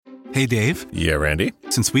Hey, Dave. Yeah, Randy?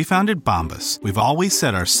 Since we founded Bombas, we've always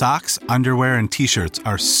said our socks, underwear, and T-shirts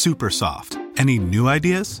are super soft. Any new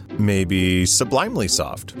ideas? Maybe sublimely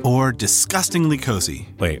soft. Or disgustingly cozy.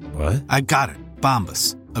 Wait, what? I got it.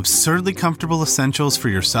 Bombas. Absurdly comfortable essentials for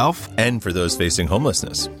yourself and for those facing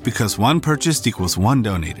homelessness. Because one purchased equals one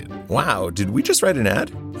donated. Wow, did we just write an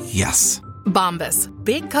ad? Yes. Bombas.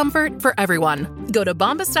 Big comfort for everyone. Go to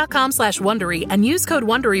bombas.com/Wondery and use code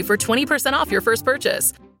WONDERY for 20% off your first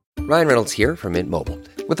purchase. Ryan Reynolds here from Mint Mobile.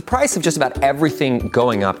 With the price of just about everything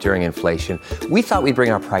going up during inflation, we thought we'd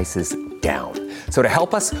bring our prices down. So to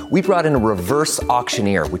help us, we brought in a reverse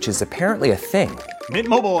auctioneer, which is apparently a thing. Mint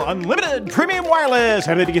Mobile Unlimited Premium Wireless.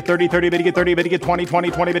 How to get 30, 30, bit to get 30, bit to get 20,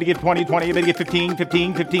 20, 20, bit to get 20, 20, bit to get 15,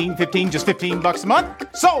 15, 15, 15, just $15 a month?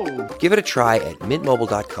 Sold! Give it a try at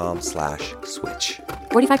mintmobile.com/switch.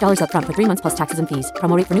 $45 up front for 3 months plus taxes and fees.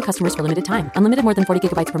 Promo rate for new customers for limited time. Unlimited more than 40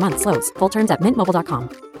 gigabytes per month. Slows full terms at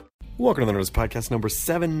mintmobile.com. Welcome to the Nerdist Podcast number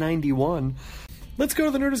 791. Let's go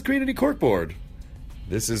to the Nerdist Community Corkboard.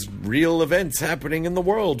 This is real events happening in the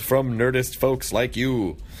world from Nerdist folks like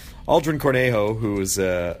you. Aldrin Cornejo, who is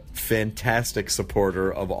a fantastic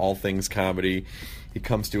supporter of all things comedy. He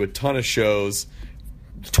comes to a ton of shows.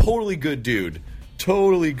 Totally good dude.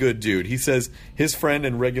 Totally good dude. He says his friend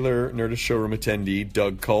and regular Nerdist showroom attendee,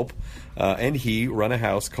 Doug Culp, and he run a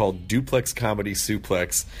house called Duplex Comedy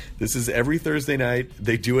Suplex. This is every Thursday night.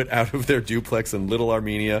 They do it out of their duplex in Little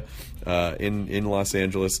Armenia in Los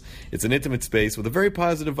Angeles. It's an intimate space with a very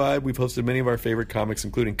positive vibe. We've hosted many of our favorite comics,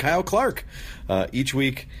 including Kyle Clark. Each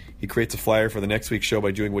week, he creates a flyer for the next week's show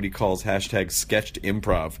by doing what he calls #sketched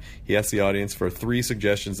improv. He asks the audience for 3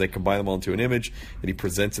 suggestions. They combine them all into an image that he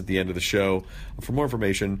presents at the end of the show. For more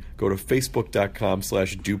information, go to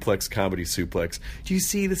facebook.com/duplex comedy suplex. Do you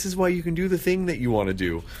see? This is why you can do the thing that you want to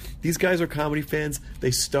do. These guys are comedy fans.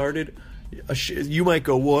 They started you might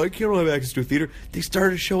go, well, I don't have access to a theater. They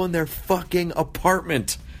started a show in their fucking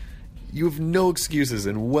apartment. You have no excuses,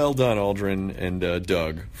 and well done, Aldrin and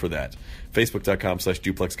Doug, for that.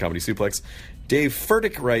 Facebook.com/duplex comedy suplex. Dave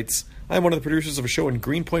Furtick writes, I'm one of the producers of a show in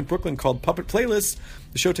Greenpoint, Brooklyn called Puppet Playlists.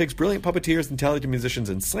 The show takes brilliant puppeteers and talented musicians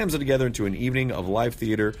and slams it together into an evening of live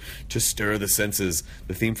theater to stir the senses.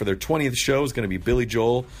 The theme for their 20th show is going to be Billy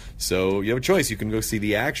Joel. So you have a choice. You can go see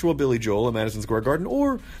the actual Billy Joel at Madison Square Garden,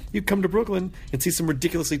 or you come to Brooklyn and see some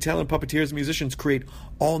ridiculously talented puppeteers and musicians create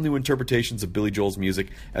all new interpretations of Billy Joel's music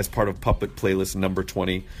as part of Puppet Playlist number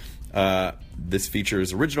 20. This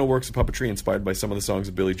features original works of puppetry inspired by some of the songs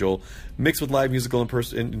of Billy Joel, mixed with live musical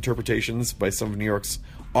interpretations by some of New York's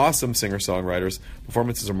awesome singer-songwriters.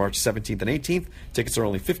 Performances are March 17th and 18th. Tickets are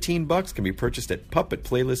only $15, can be purchased at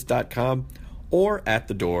puppetplaylist.com or at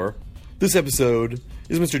the door. This episode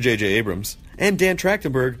is Mr. J.J. Abrams and Dan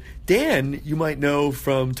Trachtenberg. Dan, you might know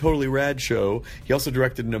from Totally Rad Show. He also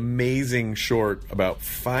directed an amazing short about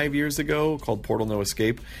 5 years ago called Portal No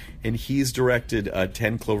Escape, and he's directed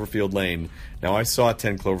 10 Cloverfield Lane. Now, I saw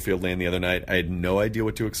 10 Cloverfield Lane the other night. I had no idea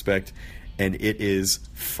what to expect, and it is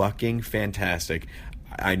fucking fantastic.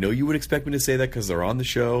 I know you would expect me to say that because they're on the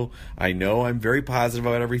show. I know I'm very positive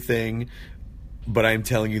about everything, but I'm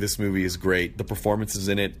telling you, this movie is great. The performances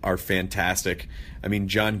in it are fantastic. I mean,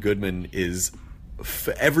 John Goodman is...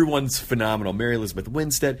 everyone's phenomenal. Mary Elizabeth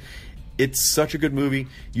Winstead. It's such a good movie.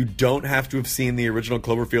 You don't have to have seen the original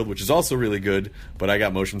Cloverfield, which is also really good, but I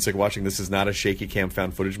got motion sick watching. This is not a shaky cam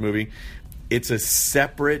found footage movie. It's a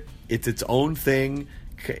separate... it's its own thing.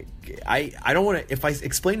 I don't want to... if I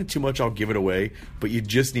explain it too much, I'll give it away, but you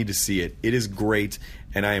just need to see it. It is great,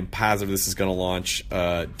 and I am positive this is going to launch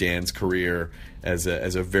Dan's career as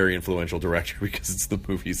a very influential director, because the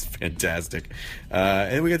movie's fantastic.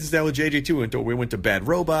 And we got to sit down with JJ too. We went to Bad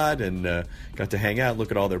Robot and got to hang out,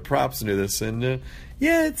 look at all their props and do this. And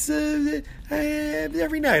yeah, it's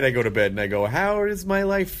every night I go to bed and I go, how is my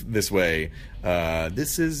life this way?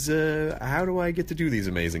 This is how do I get to do these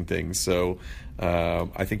amazing things? So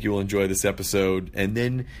I think you will enjoy this episode. And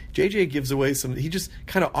then JJ gives away some... he just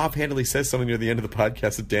kind of offhandedly says something near the end of the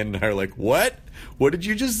podcast that Dan and I are like, what? What did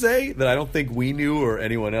you just say? That I don't think we knew or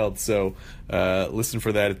anyone else. So listen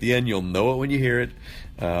for that at the end. You'll know it when you hear it.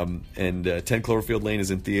 And 10 Cloverfield Lane is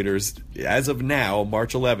in theaters as of now,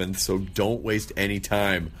 March 11th. So don't waste any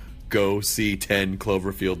time. Go see 10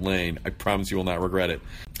 Cloverfield Lane. I promise you will not regret it.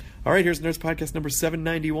 All right, here's Nerds Podcast number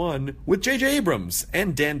 791 with J.J. Abrams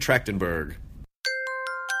and Dan Trachtenberg.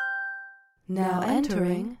 Now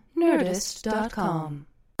entering Nerdist.com.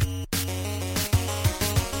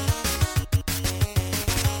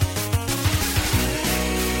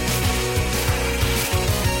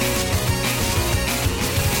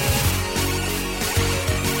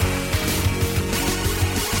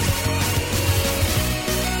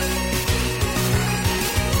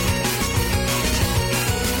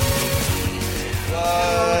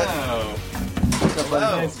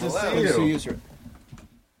 you, sir.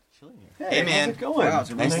 Hey, man. How's it going? Wow,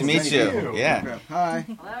 nice to meet you. Yeah. Hi.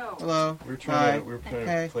 Hello. We were trying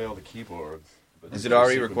to play all the keyboards. Is it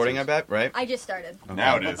already recording, I bet, right? I just started. Okay.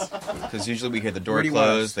 Now it is. Because usually we hear the door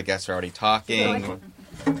close, the guests are already talking.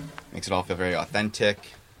 Makes it all feel very authentic.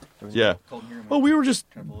 Yeah. Well, we're just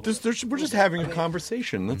having a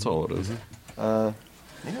conversation. That's all it is. Maybe I'll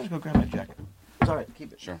just go grab my jacket. It's all right.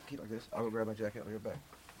 Keep it. Sure. Keep it like this. I'll go grab my jacket. I'll get back.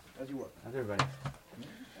 How's your work? How's everybody?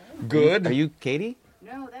 Good. Are you Katie?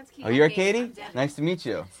 No, that's Katie. Oh, you're Katie? Nice to meet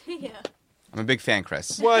you. Yeah. I'm a big fan,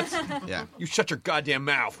 Chris. What? Yeah. You shut your goddamn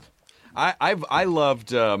mouth. I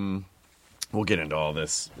loved. We'll get into all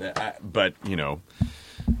this, but you know,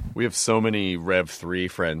 we have so many Rev 3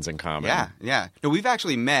 friends in common. Yeah. No, we've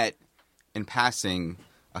actually met in passing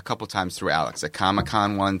a couple times through Alex at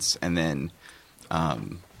Comic-Con once, and then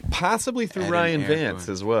possibly through Ryan Vance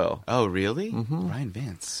as well. Oh, really? Mm-hmm. Ryan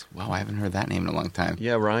Vance. Wow, I haven't heard that name in a long time.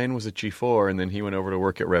 Yeah, Ryan was at G4, and then he went over to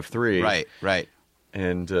work at Rev 3. Right.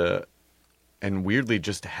 And weirdly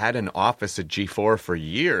just had an office at G4 for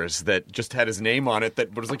years that just had his name on it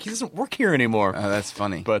that was like, he doesn't work here anymore. Oh, that's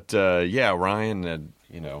funny. But yeah, Ryan,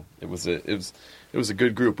 it was a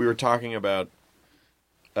good group. We were talking about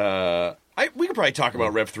we could probably talk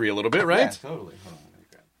about Rev 3 a little bit, right? Yeah, totally.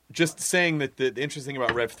 Just saying that the interesting thing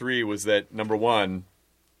about Rev 3 was that, number one,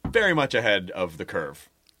 very much ahead of the curve.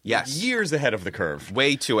 Yes. Years ahead of the curve.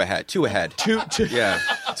 Way too ahead. Too ahead. Yeah.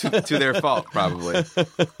 to their fault, probably.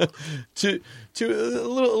 A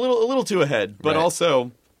little too ahead. But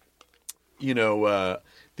also, the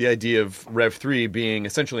idea of Rev 3 being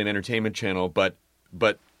essentially an entertainment channel, but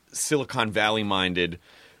Silicon Valley minded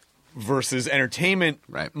versus entertainment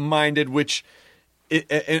minded, which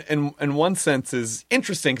in one sense is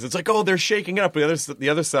interesting because it's like, oh, they're shaking it up. The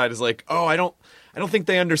other side is like, oh, I don't think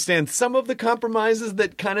they understand some of the compromises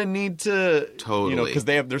that kind of need to, because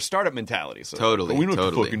they have their startup mentality. So totally, we don't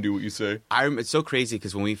have to fucking do what you say. It's so crazy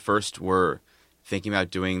because when we first were thinking about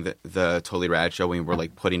doing the Totally Rad show, when we were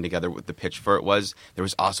like putting together what the pitch for it was, there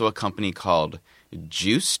was also a company called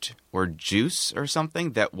Juiced or Juice or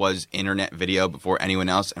something that was internet video before anyone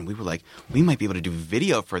else, and we were like, we might be able to do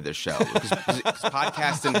video for this show because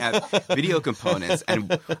podcasts didn't have video components,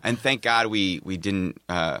 and thank God we didn't.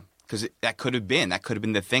 Because that could have been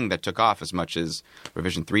the thing that took off as much as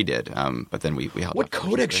Revision 3 did. But then we held what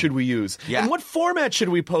codec should we use? Yeah. And what format should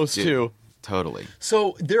we post to? Totally.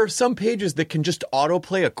 So there are some pages that can just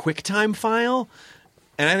autoplay a QuickTime file,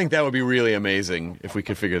 and I think that would be really amazing if we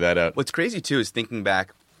could figure that out. What's crazy, too, is thinking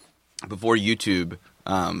back before YouTube,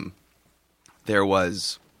 there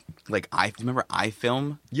was, like, remember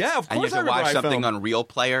iFilm? Yeah, of course. And you had to watch something on Real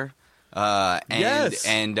Player. Yes.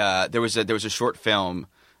 And there was a short film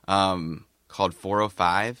called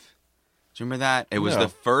 405. Do you remember that? It was the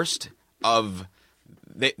first of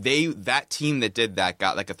that team that did that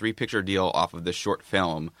got like a 3-picture deal off of this short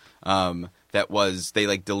film. That was they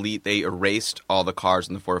erased all the cars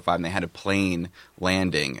in the 405 and they had a plane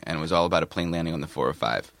landing, and it was all about a plane landing on the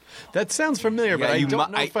 405. That sounds familiar, but I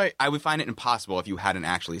don't know if I would find it impossible if you hadn't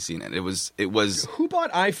actually seen it. It was. Who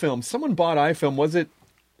bought iFilm? Someone bought iFilm. Was it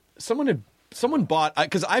someone bought,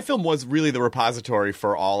 because iFilm was really the repository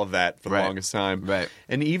for all of that for the longest time. Right.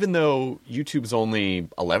 And even though YouTube's only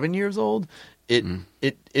 11 years old,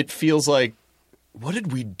 it feels like, what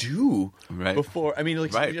did we do before? I mean,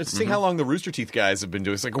 like, seeing how long the Rooster Teeth guys have been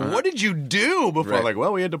doing. It's like, what did you do before? Like,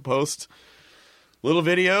 well, we had to post little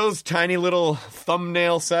videos, tiny little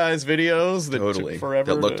thumbnail-sized videos that took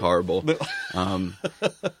forever. That looked horrible.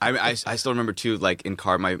 I still remember, too, like,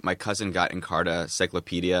 my cousin got Encarta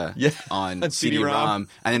Cyclopedia on CD-ROM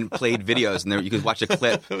and then played videos. And you could watch a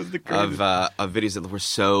clip of videos that were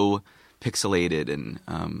so pixelated, and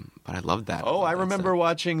but I loved that. Oh, I remember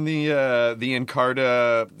watching the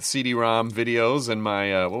Encarta CD-ROM videos, and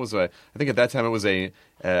my what was it? I think at that time it was a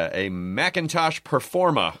Macintosh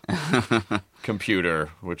Performa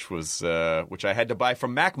computer, which I had to buy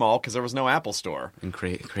from Mac Mall because there was no Apple Store. And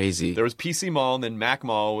crazy. There was PC Mall, and then Mac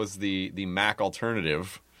Mall was the Mac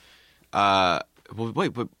alternative.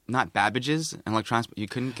 Wait, but not Babbage's and electronics. You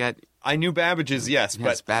couldn't get. I knew Babbage's, yes,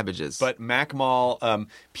 but Babbage's. But Mac Mall,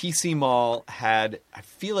 PC Mall had. I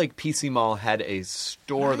feel like PC Mall had a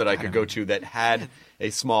store that I could go to that had a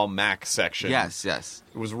small Mac section. Yes.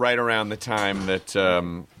 It was right around the time that.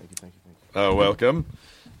 Thank you. Oh, welcome.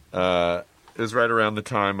 It was right around the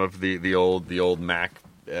time of the old Mac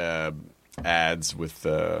ads with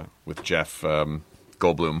Jeff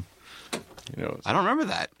Goldblum. I don't remember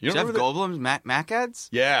that. Jeff Goldblum's Mac ads?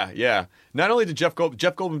 Yeah. Not only did Jeff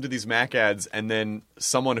Goldblum do these Mac ads, and then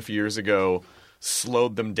someone a few years ago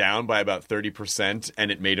slowed them down by about 30%,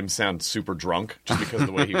 and it made him sound super drunk just because of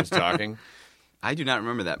the way he was talking. I do not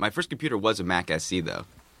remember that. My first computer was a Mac SE, though.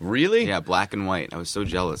 Really? Yeah, black and white. I was so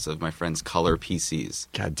jealous of my friends' color PCs.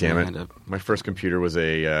 God damn it. My first computer was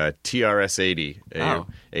a TRS-80,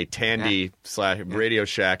 a Tandy / Radio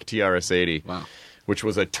Shack TRS-80. Wow. Which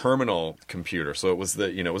was a terminal computer. So it was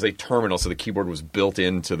it was a terminal, so the keyboard was built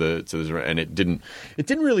into the and it didn't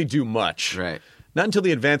really do much. Right. Not until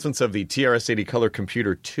the advancements of the TRS-80 Color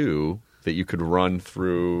Computer 2 that you could run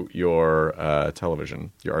through your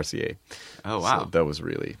television, your RCA. Oh wow. So that was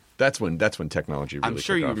really that's when technology really I'm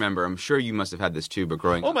sure took you off. remember. I'm sure you must have had this too, but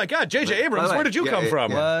growing up. Oh my God, J.J. Abrams, where did you come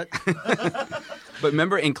from? What? But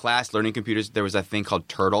remember in class learning computers, there was that thing called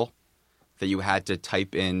Turtle that you had to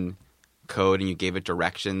type in code and you gave it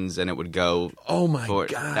directions and it would go. Oh my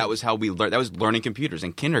forward. God. That was how we learned. That was learning computers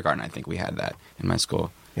in kindergarten. I think we had that in my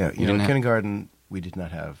school. Yeah, in kindergarten, we did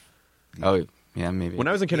not have. Oh, yeah, maybe. When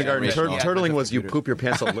I was in kindergarten, turtling was you poop your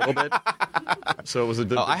pants a little bit. So it was a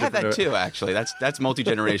Oh, I had that too, actually. That's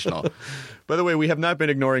multi-generational. By the way, we have not been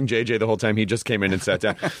ignoring JJ the whole time. He just came in and sat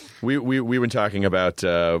down. we were talking about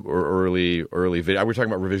early video. We were talking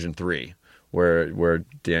about Revision 3, where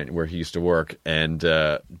he used to work, and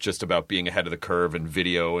just about being ahead of the curve in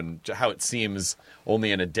video and how it seems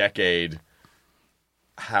only in a decade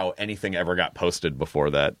how anything ever got posted before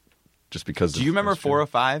that. Just because. Do you remember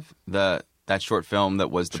 405? That short film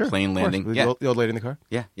that was the plane landing? The old lady in the car?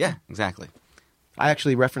 Yeah, exactly. I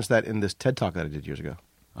actually referenced that in this TED Talk that I did years ago.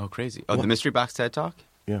 Oh, crazy. Oh, the Mystery Box TED Talk?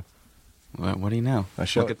 Yeah. What do you know?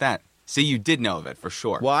 Look at that. See, you did know of it, for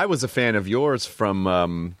sure. Well, I was a fan of yours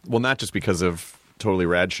from, not just because of Totally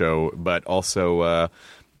Rad Show, but also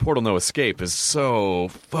Portal No Escape is so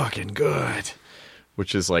fucking good.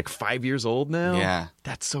 Which is like 5 years old now? Yeah.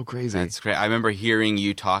 That's so crazy. That's great. I remember hearing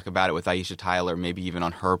you talk about it with Aisha Tyler, maybe even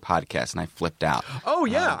on her podcast, and I flipped out. Oh,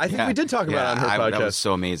 yeah. I think we did talk about it on her podcast. That was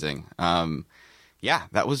so amazing.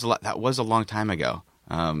 That was a long time ago.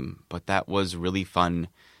 But that was really fun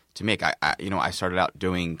to make. I started out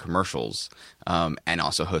doing commercials and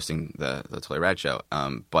also hosting the Totally Rad Show,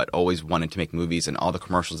 but always wanted to make movies, and all the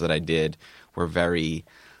commercials that I did were very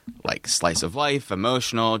like slice of life,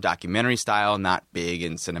 emotional, documentary style, not big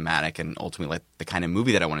and cinematic, and ultimately like the kind of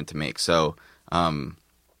movie that I wanted to make. So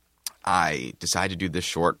I decided to do this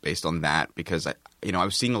short based on that because I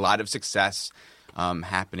was seeing a lot of success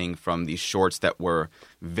happening from these shorts that were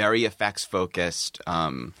very effects focused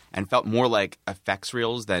and felt more like effects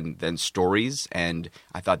reels than stories. And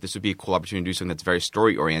I thought this would be a cool opportunity to do something that's very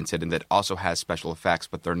story oriented and that also has special effects,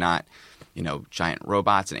 but they're not, giant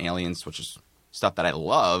robots and aliens, which is stuff that I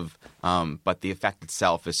love, but the effect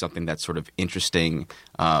itself is something that's sort of interesting.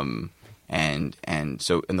 And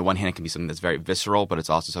so on the one hand, it can be something that's very visceral, but it's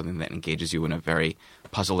also something that engages you in a very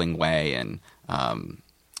puzzling way. And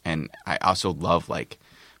I also love like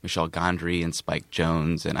Michel Gondry and Spike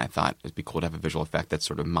Jonze, and I thought it'd be cool to have a visual effect that's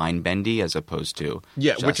sort of mind-bendy as opposed to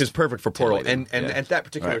which is perfect for Portal. And at that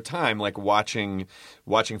particular Right. time, like watching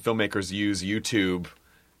filmmakers use YouTube.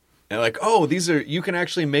 And like, you can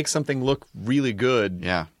actually make something look really good,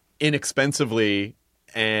 inexpensively,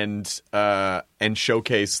 and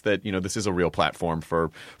showcase that this is a real platform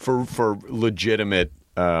for legitimate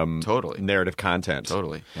narrative content.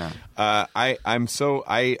 Totally, yeah. I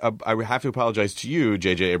have to apologize to you,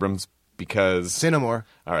 J.J. Abrams, because say no more.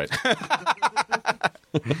 All right.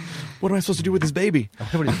 What am I supposed to do with this baby?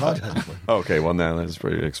 What are you apologizing for? Okay, well now let's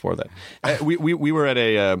explore that. We were at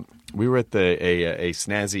a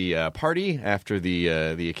snazzy party after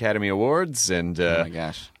the Academy Awards, and oh my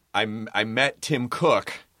gosh, I met Tim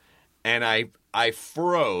Cook, and I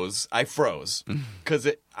froze because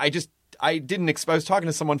I didn't I was talking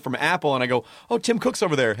to someone from Apple, and I go, "Oh, Tim Cook's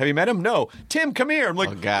over there. Have you met him?" "No." "Tim, come here." I'm like,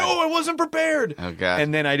 Oh, God. "No, I wasn't prepared." Oh God.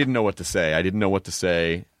 And then I didn't know what to say.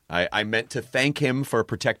 I meant to thank him for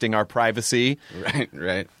protecting our privacy.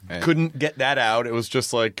 Right. Couldn't get that out. It was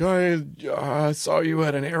just like, I saw you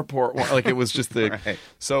at an airport. Like it was just the. Right.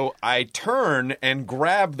 So I turn and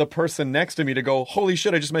grab the person next to me to go, "Holy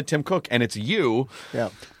shit! I just met Tim Cook, and it's you." Yeah.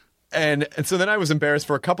 And so then I was embarrassed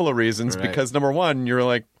for a couple of reasons Right. because number one, you're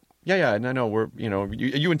like, no, we're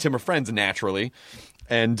you and Tim are friends naturally.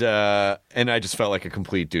 And I just felt like a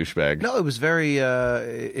complete douchebag. No, it was very.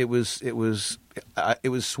 It was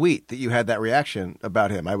sweet that you had that reaction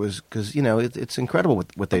about him. I was because it's incredible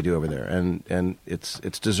what they do over there, and it's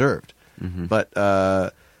deserved. Mm-hmm.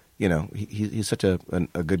 But he's such a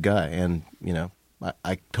good guy, and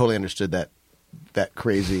I totally understood that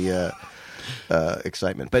crazy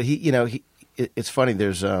excitement. But it's funny.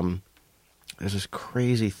 There's this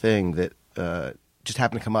crazy thing that just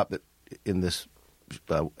happened to come up in this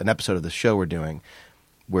an episode of the show we're doing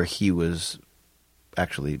where he was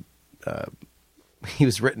actually he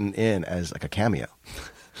was written in as like a cameo,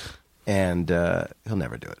 and he'll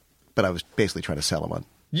never do it. But I was basically trying to sell him on.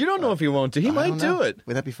 You don't know if he won't do. He might do it.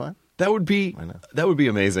 Would that be fun? That would be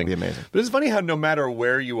amazing. It'd be amazing. But it's funny how no matter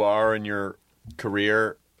where you are in your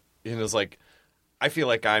career, it's like I feel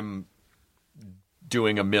like I'm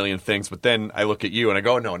doing a million things, but then I look at you and I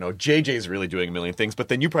go, no, JJ's really doing a million things. But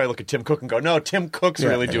then you probably look at Tim Cook and go, no, Tim Cook's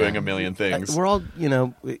really doing a million things. We're all,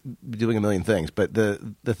 doing a million things, but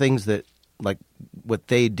the things that, like, what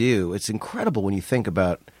they do, it's incredible when you think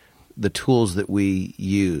about the tools that we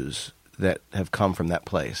use that have come from that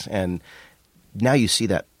place. And now you see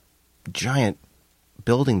that giant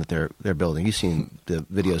building that they're building. You've seen the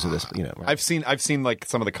videos of this, right? I've seen like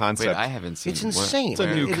some of the concepts. Wait, I haven't seen. It's insane. It's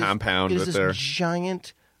a new compound. It is this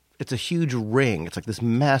giant. It's a huge ring. It's like this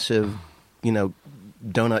massive,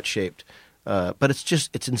 donut shaped. But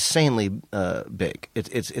it's insanely big.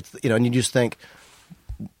 It's and you just think,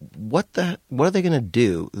 what are they going to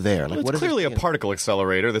do there? Like, well, it's clearly a particle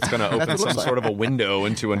accelerator that's going to open some sort of a window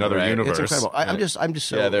into another universe. It's incredible. I'm just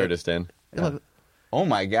so. Yeah, there it is, Dan. Yeah. Oh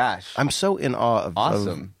my gosh! I'm so in awe of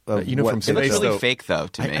awesome. Of from space, it looks really though, fake though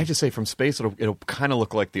to me. I just say from space, it'll kind of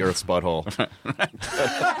look like the Earth's butthole.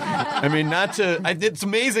 I mean, it's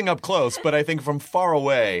amazing up close, but I think from far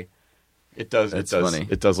away, it does. Funny.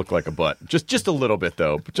 It does look like a butt. Just a little bit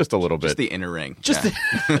though. Just a little bit. Just the inner ring.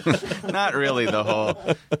 Not really the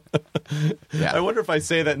whole. Yeah. I wonder if I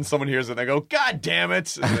say that and someone hears it and they go, "God damn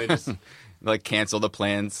it!" And they just. Like cancel the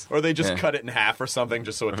plans, or they just cut it in half or something,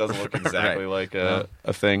 just so it doesn't look exactly like a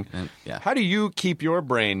thing. Yeah. How do you keep your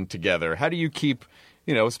brain together? How do you keep,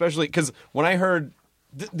 especially because when I heard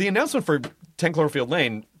the announcement for 10 Cloverfield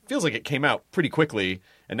Lane, feels like it came out pretty quickly,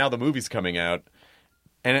 and now the movie's coming out,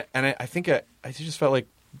 and I think I just felt like,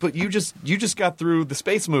 but you just got through the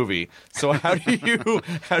space movie, so how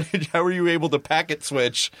were you able to packet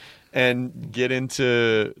switch and get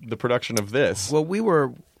into the production of this? Well, we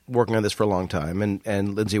were working on this for a long time,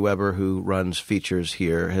 and Lindsay Weber, who runs features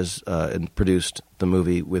here, has and produced the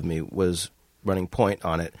movie with me, was running point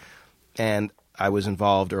on it. And I was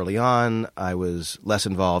involved early on. I was less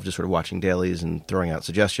involved, just sort of watching dailies and throwing out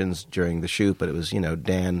suggestions during the shoot. But it was,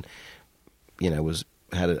 Dan,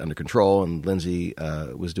 had it under control, and Lindsay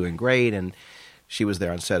was doing great, and she was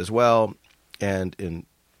there on set as well, and in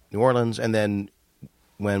New Orleans. And then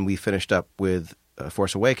when we finished up with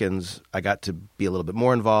Force Awakens, I got to be a little bit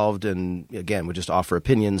more involved, and again, would just offer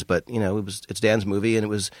opinions. But it's Dan's movie, and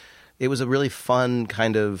it was a really fun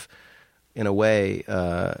kind of, in a way,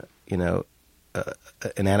 an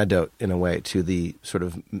antidote in a way to the sort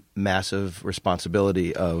of massive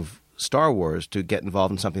responsibility of Star Wars, to get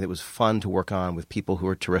involved in something that was fun to work on with people who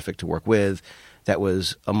were terrific to work with. That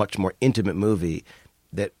was a much more intimate movie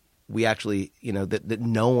that we actually, that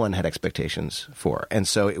no one had expectations for. And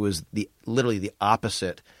so it was literally the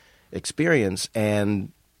opposite experience,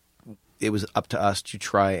 and it was up to us to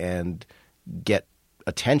try and get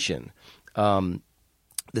attention.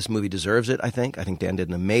 This movie deserves it, I think. I think Dan did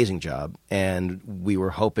an amazing job, and we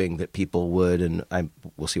were hoping that people would, and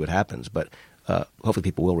we'll see what happens, but hopefully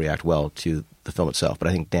people will react well to the film itself. But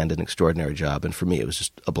I think Dan did an extraordinary job, and for me it was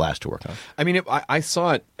just a blast to work on. I mean, I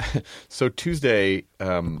saw it. So Tuesday,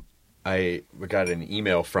 I got an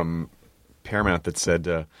email from Paramount that said,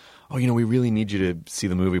 we really need you to see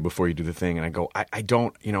the movie before you do the thing. And I go, I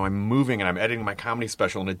don't, I'm moving and I'm editing my comedy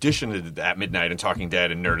special in addition to At Midnight and Talking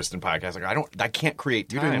Dead and Nerdist and podcast. I can't create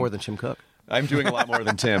time. You're doing more than Tim Cook. I'm doing a lot more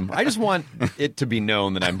than Tim. I just want it to be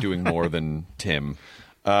known that I'm doing more than Tim.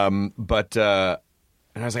 And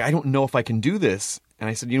I was like, I don't know if I can do this. And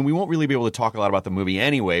I said, we won't really be able to talk a lot about the movie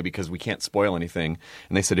anyway because we can't spoil anything.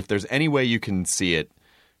 And they said, if there's any way you can see it,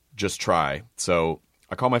 just try. So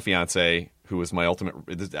I called my fiance, who was my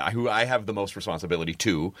who I have the most responsibility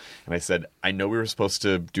to, and I said, I know we were supposed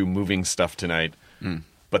to do moving stuff tonight,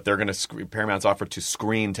 but they're going to Paramount's offered to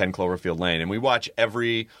screen 10 Cloverfield Lane, and we watch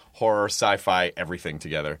every horror, sci-fi, everything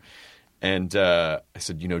together. And I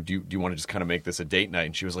said, do you want to just kind of make this a date night?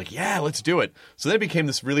 And she was like, yeah, let's do it. So then it became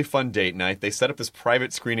this really fun date night. They set up this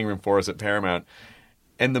private screening room for us at Paramount.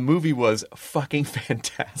 And the movie was fucking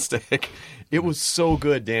fantastic. It was so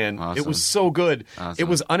good, Dan. Awesome. It was so good. Awesome. It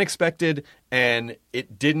was unexpected, and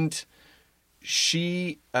it didn't.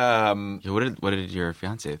 She. What did your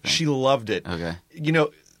fiance think? She loved it. Okay.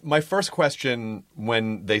 My first question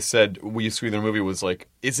when they said, "Will you screen the movie?" was like,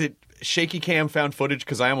 "Is it shaky cam found footage?"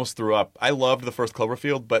 Because I almost threw up. I loved the first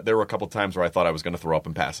Cloverfield, but there were a couple times where I thought I was going to throw up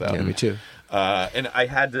and pass out. Yeah, me too. And I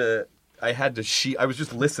had to. I was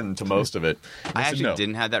just listening to most of it. I actually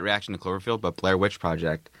didn't have that reaction to Cloverfield, but Blair Witch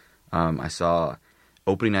Project, I saw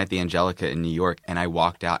opening night at the Angelica in New York, and I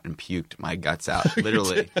walked out and puked my guts out.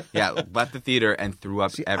 Literally. Yeah, left the theater and threw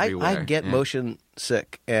up everywhere. I get motion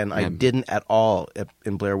sick, and I didn't at all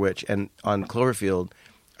in Blair Witch. And on Cloverfield,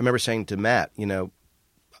 I remember saying to Matt,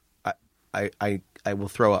 I will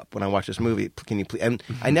throw up when I watch this movie. Can you please? And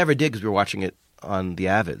I never did because we were watching it on the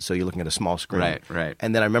Avid, so you're looking at a small screen. Right.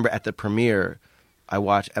 And then I remember at the premiere, I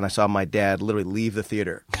watched and I saw my dad literally leave the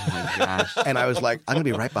theater. Oh my gosh! And I was like, I'm gonna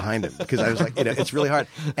be right behind him because I was like, it's really hard.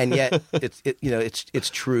 And yet, it's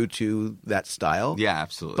true to that style. Yeah,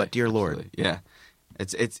 absolutely. But dear Lord, absolutely. Yeah.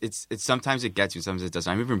 It's sometimes it gets you, sometimes it doesn't.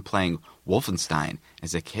 I remember playing Wolfenstein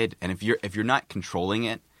as a kid, and if you're not controlling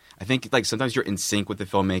it, I think like sometimes you're in sync with the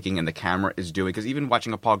filmmaking and the camera is doing, because even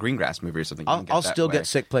watching a Paul Greengrass movie or something, I'll still get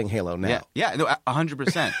sick playing Halo now. Yeah, no,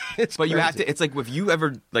 100%. But crazy. You have to. It's like if you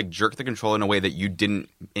ever like jerk the control in a way that you didn't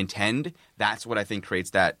intend, that's what I think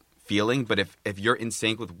creates that feeling. But if you're in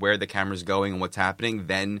sync with where the camera's going and what's happening,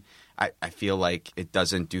 then I feel like it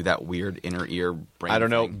doesn't do that weird inner ear brain. I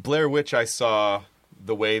don't know. thing. Blair Witch, I saw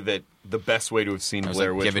the way that the best way to have seen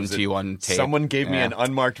Blair Witch given was to you on tape. Someone gave me Yeah. an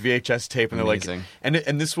unmarked VHS tape, and Amazing. they're like,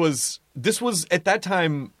 and this was at that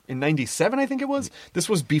time in '97, I think it was. This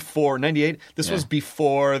was before '98. This was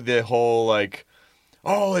before the whole like,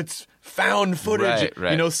 oh, it's found footage,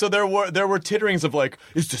 Right. So there were titterings of like,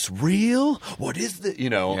 is this real? What is this?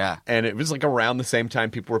 Yeah. And it was like around the same time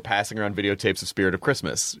people were passing around videotapes of Spirit of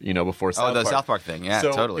Christmas, before South Park. South Park thing, yeah,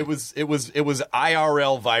 so totally. It was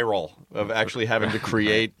IRL viral of actually having to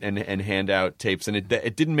create and hand out tapes, and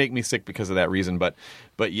it didn't make me sick because of that reason, but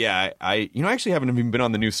yeah, I actually haven't even been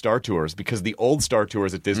on the new Star Tours because the old Star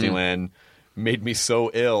Tours at Disneyland made me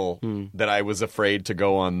so ill that I was afraid to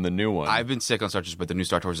go on the new one. I've been sick on Star Tours, but the new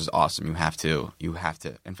Star Tours is awesome. You have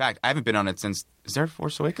to. In fact, I haven't been on it since. Is there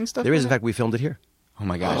Force Awakens stuff? there is. In fact, we filmed it here. Oh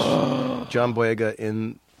my gosh! John Boyega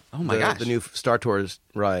in gosh. the new Star Tours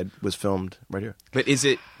ride was filmed right here. But does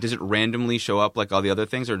it randomly show up like all the other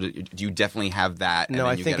things, or do you definitely have that? And No,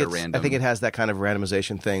 then I you think get a random. I think it has that kind of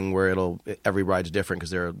randomization thing where every ride's different because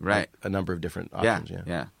there are a number of different options.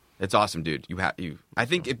 Yeah. It's awesome, dude. I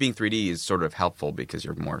think it being 3D is sort of helpful because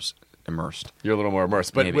you're more immersed. You're a little more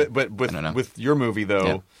immersed, but Maybe. but I don't know. with your movie though.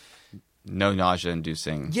 Yeah. No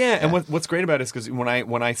nausea-inducing. Yeah, and what's great about it is because when I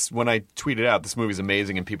tweeted out this movie's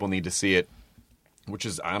amazing and people need to see it, which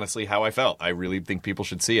is honestly how I felt. I really think people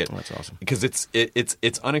should see it. Oh, that's awesome because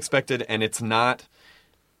it's unexpected and it's not.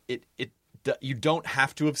 You don't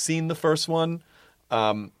have to have seen the first one.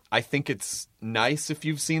 I think it's nice if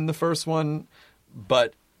you've seen the first one,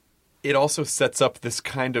 but it also sets up this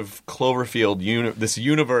kind of Cloverfield this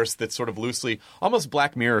universe that's sort of loosely, almost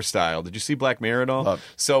Black Mirror style. Did you see Black Mirror at all?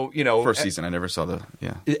 So First season, I never saw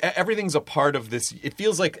everything's a part of this. It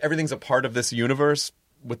feels like everything's a part of this universe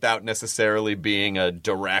without necessarily being a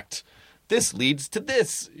direct. This leads to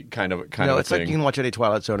this kind of it's thing. like you can watch any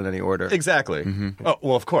Twilight Zone in any order. Exactly. Mm-hmm. Oh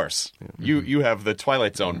well, of course. You have the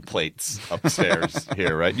Twilight Zone plates upstairs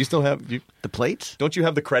here, right? You still have The plates? Don't you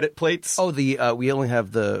have the credit plates? Oh, we only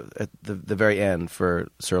have at the very end for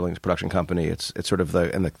Serling's production company. It's sort of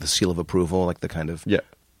the seal of approval, like the kind of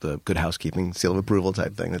the Good Housekeeping seal of approval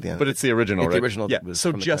type thing at the end. But it's the original, right? The original. Yeah. Was So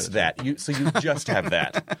from the just credits. that. You just have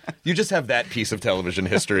that. You just have that piece of television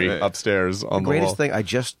history upstairs on the greatest wall. thing I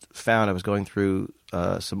just found, I was going through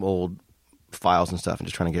some old files and stuff and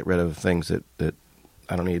just trying to get rid of things that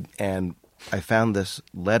I don't need. And I found this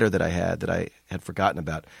letter that I had forgotten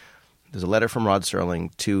about. There's a letter from Rod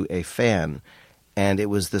Serling to a fan, and it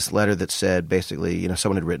was this letter that said basically,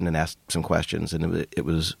 someone had written and asked some questions, and it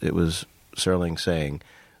was Serling saying,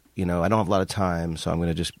 I don't have a lot of time, so I'm going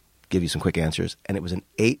to just give you some quick answers. And it was an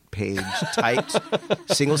 8-page typed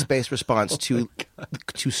single-spaced response to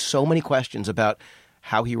so many questions about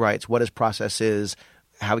how he writes, what his process is,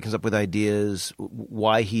 how he comes up with ideas,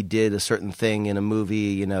 why he did a certain thing in a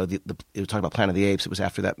movie. It was talking about Planet of the Apes. It was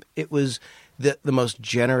after that. It was the most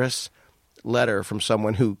generous letter from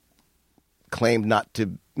someone who claimed not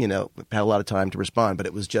to, had a lot of time to respond, but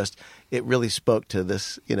it was just, it really spoke to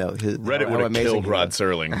this, Reddit would have killed Rod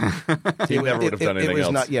Serling. He never would have done anything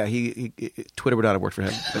else. Not, Twitter would not have worked for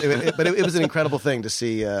him. But it was an incredible thing to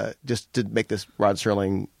see, just to make this Rod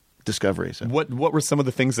Serling discovery. So. What were some of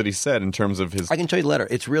the things that he said in terms of his? I can tell you the letter.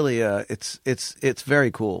 It's really, it's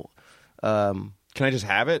very cool. Can I just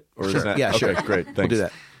have it? Or Sure. Is that, Yeah, okay, sure. Great. Thanks. We'll do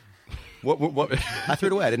that. What? I threw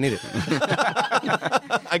it away. I didn't need it.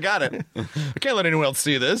 I got it. I can't let anyone else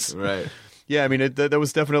see this. Right. Yeah, I mean, that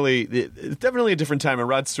was definitely a different time. And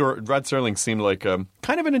Rod Serling seemed like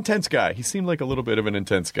kind of an intense guy. He seemed like a little bit of an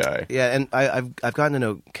intense guy. Yeah, and I've gotten to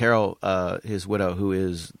know Carol, his widow, who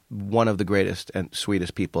is one of the greatest and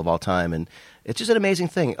sweetest people of all time, and it's just an amazing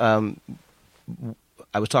thing.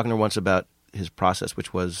 I was talking to her once about his process,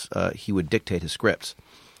 which was he would dictate his scripts.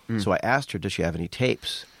 So I asked her, does she have any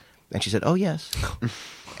tapes? And she said, oh, yes.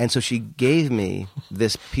 And so she gave me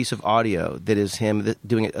this piece of audio that is him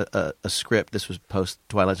doing a script. This was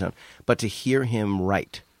post-Twilight Zone. But to hear him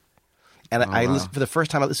write. And I listened, for the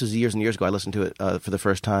first time, this was years and years ago, I listened to it for the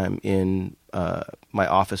first time in my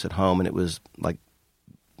office at home, and it was like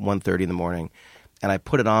 1:30 in the morning. And I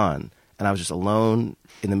put it on, and I was just alone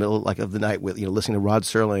in the middle of the night with listening to Rod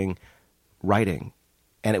Serling writing.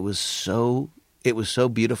 And it was so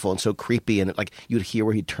beautiful and so creepy, and you'd hear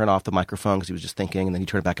where he'd turn off the microphone because he was just thinking, and then he'd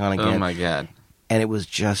turn it back on again. Oh my God! And it was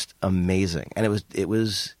just amazing, and it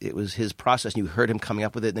was his process. And you heard him coming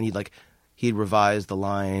up with it. And then he'd revise the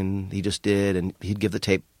line he just did, and he'd give the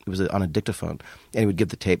tape. It was on a dictaphone, and he would give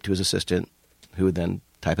the tape to his assistant, who would then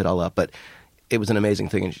type it all up. But it was an amazing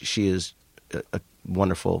thing, and she is a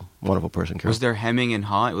wonderful, wonderful person. Carol. Was there hemming and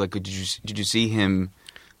hawing? Did you see him?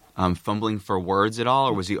 Fumbling for words at all,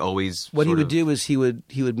 or was he always? What he would do is he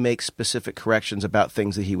would make specific corrections about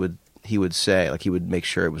things that he would say. Like he would make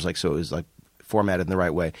sure it was formatted in the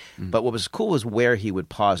right way. Mm-hmm. But what was cool was where he would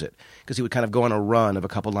pause it, because he would kind of go on a run of a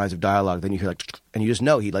couple lines of dialogue. Then you hear and you just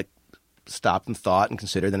know he stopped and thought and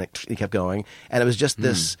considered. Then he kept going, and it was just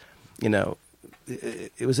this.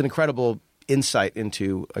 It was an incredible insight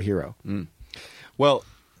into a hero. Mm. Well.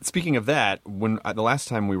 Speaking of that, when the last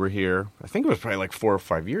time we were here, I think it was probably 4 or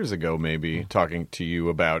 5 years ago, maybe, talking to you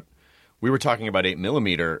about, we were talking about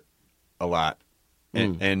 8mm a lot,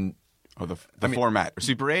 and the format,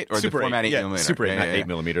 Super 8 or Super the format 8mm? Yeah, Super 8, not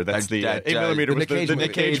 8mm. That's the 8mm was the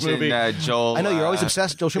Nick Cage movie. And, Joel, I know you're always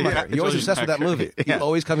obsessed, Joel Schumacher. You're always obsessed with that movie. You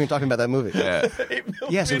always come here talking about that movie. Yeah.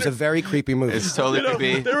 Yes, it was a very creepy movie. It's totally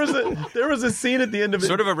creepy. There was a scene at the end of it,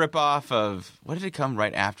 sort of a ripoff of what did it come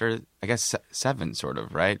right after? I guess 7, sort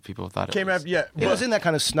of, right? People thought it came was. after. Yeah, it was in that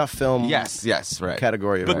kind of snuff film. Yes, right.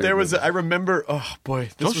 Category. But there was. I remember. Oh boy,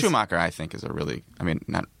 Joel Schumacher, I think, is a really. I mean,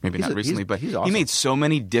 not recently, but he's awesome. He made so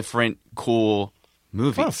many different cool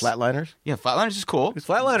movies. Oh, Flatliners. Yeah, Flatliners is cool.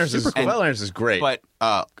 Flatliners is great. But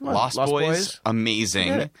Lost Boys, amazing.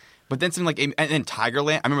 Yeah. But then something and then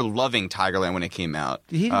Tigerland. I remember loving Tigerland when it came out,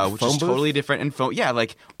 which is totally different.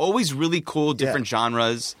 And always really cool, different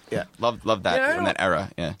genres. Yeah, love that from that era.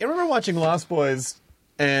 Yeah, I remember watching Lost Boys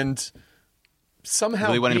and somehow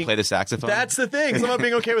really wanting to play the saxophone. That's the thing. Somehow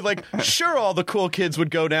being okay with sure, all the cool kids would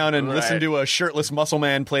go down and listen to a shirtless muscle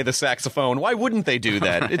man play the saxophone. Why wouldn't they do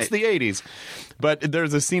that? Right. It's the 80s. But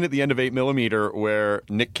there's a scene at the end of 8mm where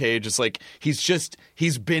Nick Cage is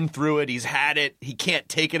he's been through it, he's had it, he can't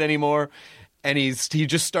take it anymore. And he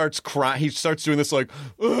just starts crying. He starts doing this and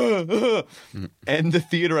the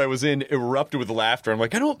theater I was in erupted with laughter. I'm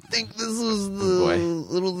like, I don't think this was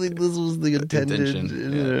the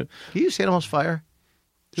intention. Yeah. He used Animals Fire.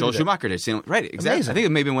 Joel Schumacher did. Right, exactly. Amazing. I think it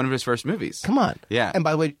may have been one of his first movies. Come on. Yeah. And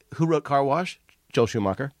by the way, who wrote Car Wash? Joel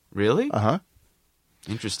Schumacher. Really? Uh-huh.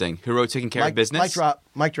 Interesting. Who wrote Taking Care of Business?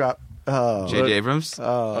 Mic drop. Oh. J.J. Abrams?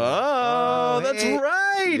 Oh, that's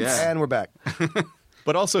right. Yeah. And we're back.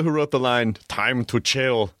 But also, who wrote the line, "Time to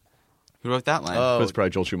chill"? Who wrote that line? Oh, it's probably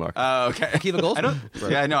Joel Schumacher. Oh, okay. Akiva Goldsman.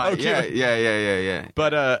 Yeah, I know. Oh, yeah.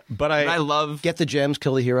 But I love Get the Gems,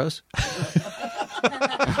 Kill the Heroes.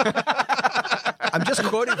 I'm just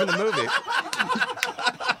quoting from the movie.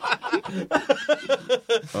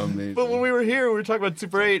 Amazing. But when we were here, we were talking about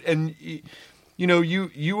Super 8, and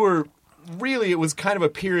you were. Really, it was kind of a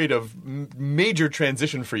period of major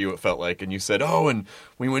transition for you, it felt like. And you said, and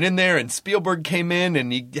we went in there and Spielberg came in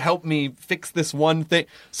and he helped me fix this one thing.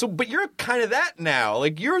 So, but you're kind of that now.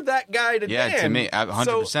 You're that guy to Dan. Yeah, to me, 100%.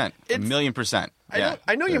 So 1,000,000%. Yeah.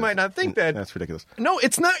 I know you might not think that. That's ridiculous. No,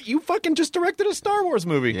 it's not. You fucking just directed a Star Wars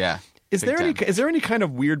movie. Yeah. Is there any kind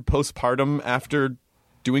of weird postpartum after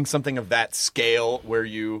doing something of that scale where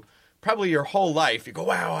you, probably your whole life, you go,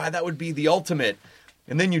 wow, that would be the ultimate.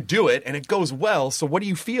 And then you do it, and it goes well. So what do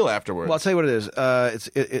you feel afterwards? Well, I'll tell you what it is.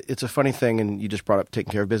 It's a funny thing, and you just brought up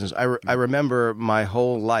taking care of business. I remember my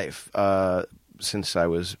whole life, since I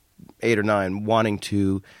was 8 or 9, wanting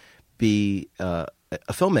to be a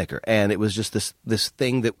filmmaker. And it was just this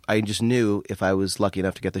thing that I just knew, if I was lucky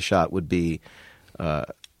enough to get the shot, would be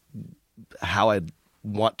how I'd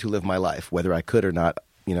want to live my life. Whether I could or not,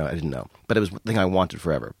 I didn't know. But it was the thing I wanted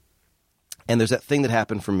forever. And there's that thing that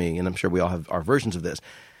happened for me, and I'm sure we all have our versions of this,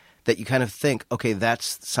 that you kind of think, okay,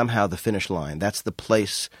 that's somehow the finish line. That's the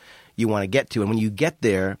place you want to get to. And when you get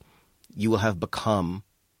there, you will have become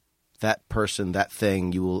that person, that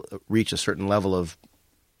thing. You will reach a certain level of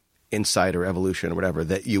insight or evolution or whatever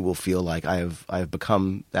that you will feel like I have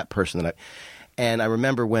become that person. And I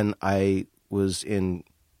remember when I was in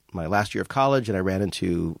my last year of college, and I ran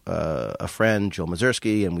into a friend, Joel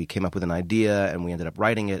Mazursky, and we came up with an idea, and we ended up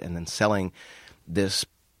writing it and then selling this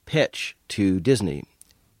pitch to Disney.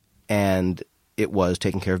 And it was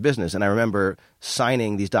taking care of business. And I remember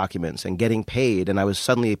signing these documents and getting paid, and I was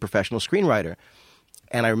suddenly a professional screenwriter.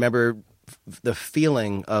 And I remember the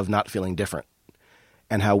feeling of not feeling different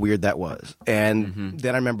and how weird that was. And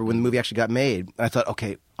then I remember when the movie actually got made, I thought,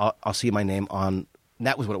 okay, I'll see my name on –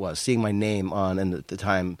 that was what it was, seeing my name on – and at the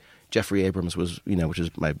time, Jeffrey Abrams was, which is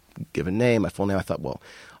my given name, my full name. I thought, well,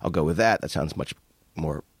 I'll go with that. That sounds much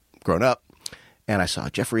more grown up. And I saw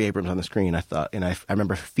Jeffrey Abrams on the screen. I thought, and I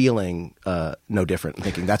remember feeling no different and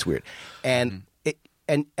thinking that's weird. And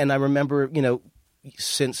and I remember,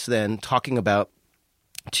 since then talking about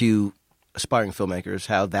to aspiring filmmakers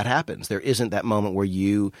how that happens. There isn't that moment where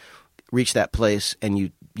you reach that place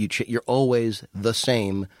and you're always the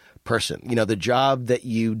same person. The job that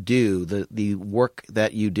you do, the work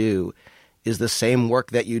that you do, is the same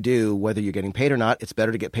work that you do whether you're getting paid or not. It's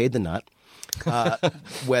better to get paid than not.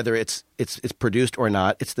 Whether it's produced or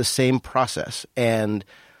not, it's the same process. And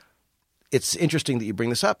it's interesting that you bring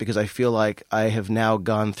this up because I feel like I have now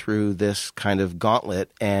gone through this kind of gauntlet,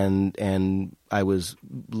 and I was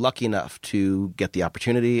lucky enough to get the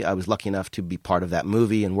opportunity. I was lucky enough to be part of that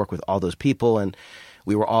movie and work with all those people, and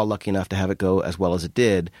we were all lucky enough to have it go as well as it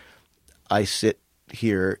did. I sit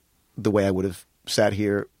here the way I would have sat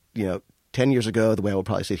here, 10 years ago, the way I will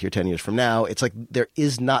probably sit here 10 years from now. It's like there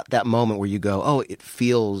is not that moment where you go, oh, it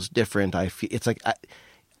feels different. It's like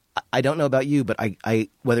I don't know about you, but I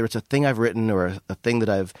whether it's a thing I've written or a thing that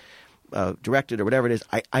I've directed or whatever it is,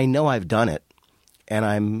 I know I've done it,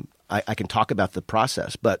 and I can talk about the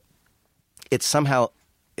process, but it's somehow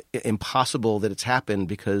impossible that it's happened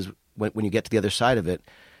because when you get to the other side of it,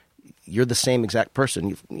 you're the same exact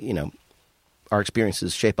person. Our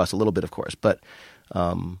experiences shape us a little bit, of course, but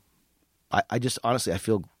I just honestly I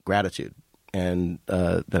feel gratitude and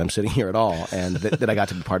that I'm sitting here at all, and that I got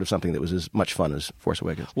to be part of something that was as much fun as Force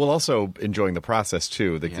Awakens. Well, also enjoying the process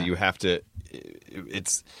too. That you have to.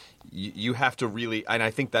 You have to really, and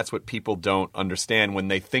I think that's what people don't understand when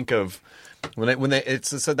they think of when they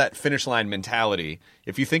it's that finish line mentality.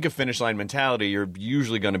 If you think of finish line mentality, you're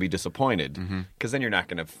usually going to be disappointed because then you're not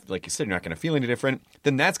going to, like you said, you're not going to feel any different.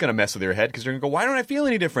 Then that's going to mess with your head because you're going to go, why don't I feel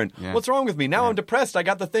any different? Yeah. What's wrong with me? Now I'm depressed. I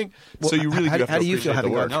got the thing. Well, so you really do have to. How do you feel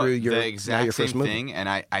having gone through the exact first same movie? thing? And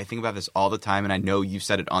I think about this all the time, and I know you've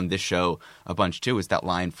said it on this show a bunch too. Is that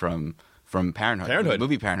line from Parenthood. The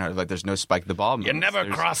movie Parenthood, like there's no spike the ball moments. You never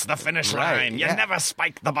cross the finish line. You never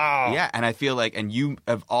spike the ball. Yeah, and I feel like, and you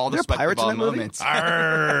have all the spike the ball moments.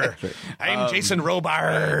 I'm Jason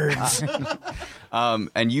Robards.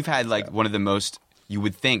 And you've had like one of the most, you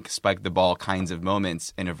would think, spike the ball kinds of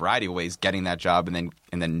moments in a variety of ways, getting that job and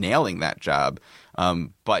then nailing that job.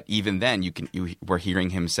 But even then, you were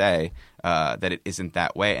hearing him say that it isn't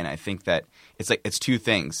that way, and I think that it's two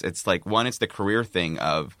things. It's like one, it's the career thing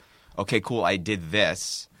of, okay, cool, I did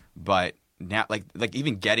this, but now, like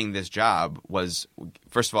even getting this job was,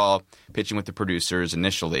 first of all, pitching with the producers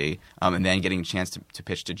initially, and then getting a chance to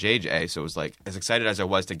pitch to JJ. So it was like, as excited as I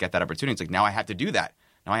was to get that opportunity, it's like, now I have to do that.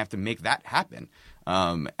 Now I have to make that happen.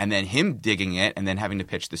 And then him digging it, and then having to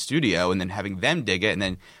pitch the studio, and then having them dig it, and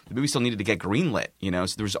then the movie still needed to get greenlit,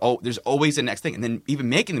 So there's always a next thing. And then even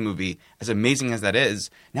making the movie, as amazing as that is,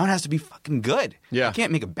 now it has to be fucking good. Yeah. I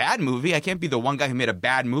can't make a bad movie. I can't be the one guy who made a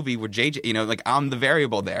bad movie where JJ, like I'm the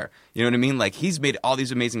variable there. You know what I mean? Like he's made all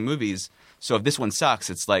these amazing movies. So if this one sucks,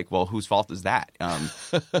 it's like, well, whose fault is that?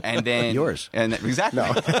 And then yours. And exactly.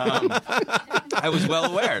 No. I was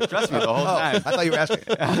well aware. Trust me, the whole time. I thought you were asking.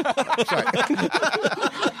 Sorry.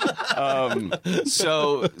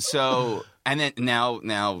 So, and then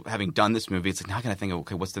now having done this movie, it's like now I gotta think of,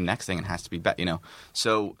 okay, what's the next thing? It has to be better,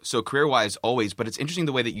 So career wise, always. But it's interesting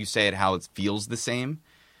the way that you say it, how it feels the same,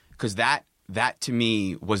 because that to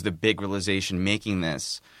me was the big realization making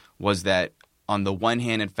this, was that on the one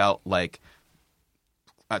hand it felt like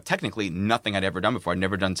technically nothing I'd ever done before. I'd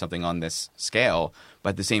never done something on this scale,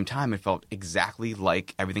 but at the same time it felt exactly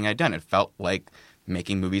like everything I'd done. It felt like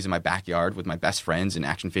making movies in my backyard with my best friends and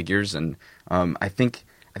action figures, and I think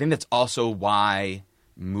that's also why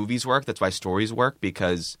movies work. That's why stories work,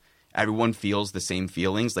 because everyone feels the same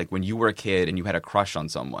feelings. Like when you were a kid and you had a crush on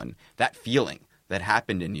someone, that feeling that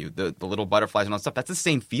happened in you, the little butterflies and all that stuff, that's the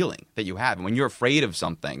same feeling that you have. And when you're afraid of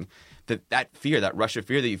something, that fear, that rush of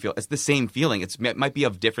fear that you feel, it's the same feeling. It might be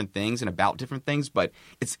of different things and about different things, but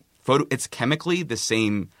it's chemically the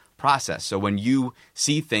same process. So when you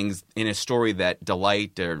see things in a story that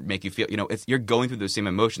delight or make you feel, you're going through those same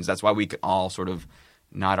emotions. That's why we can all sort of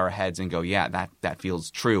nod our heads and go, yeah, that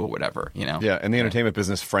feels true or whatever, you know? Yeah, and the entertainment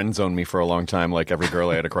business friend zoned me for a long time, like every girl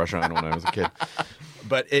I had a crush on when I was a kid.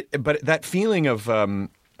 But that feeling of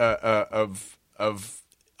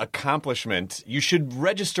accomplishment, you should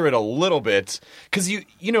register it a little bit, because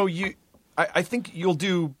I think you'll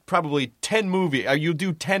do probably 10 you'll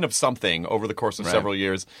do 10 of something over the course of several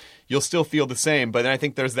years. You'll still feel the same, but then I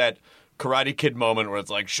think there's that Karate Kid moment where it's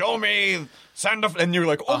like, show me, and you're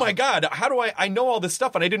like, oh my God, how do I know all this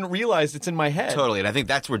stuff and I didn't realize it's in my head. Totally, and I think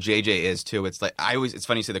that's where JJ is too. It's like, it's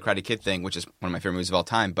funny you say the Karate Kid thing, which is one of my favorite movies of all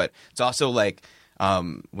time, but it's also like,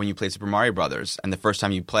 when you played Super Mario Brothers, and the first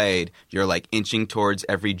time you played, you're like inching towards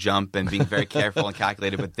every jump and being very careful and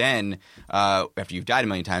calculated. But then, after you've died a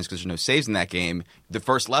million times because there's no saves in that game, the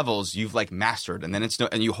first levels you've like mastered, and then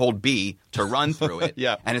and you hold B to run through it.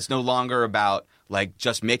 Yeah, and it's no longer about like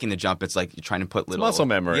just making the jump. It's like you're trying to put little muscle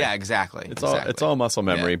memory. Yeah, exactly. It's all muscle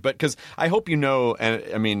memory. Yeah. But because I hope you know, and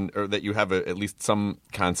I mean, or that you have at least some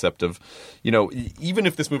concept of, even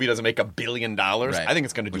if this movie doesn't make $1 billion, I think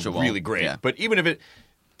it's going to do really great. Yeah. But even if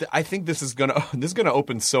I think this is gonna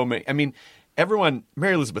open so many. I mean, everyone.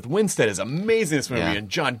 Mary Elizabeth Winstead is amazing in this movie, and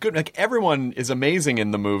John Goodman. Like, everyone is amazing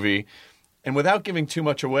in the movie. And without giving too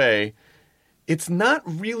much away, it's not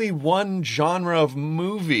really one genre of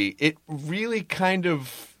movie. It really kind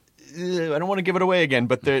of. I don't want to give it away again,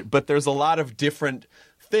 but there's a lot of different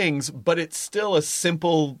things. But it's still a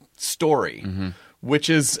simple story, which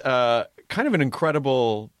is kind of an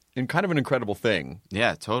incredible thing.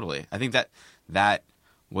 Yeah, totally. I think that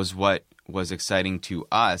was what was exciting to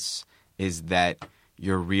us, is that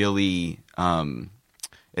you're really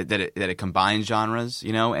that it combines genres,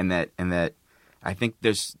 and that I think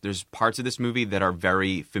there's parts of this movie that are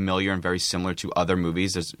very familiar and very similar to other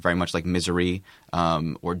movies. There's very much like Misery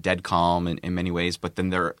or Dead Calm in many ways, but then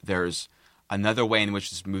there's another way in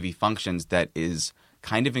which this movie functions that is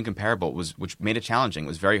kind of incomparable, which made it challenging. It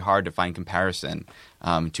was very hard to find comparison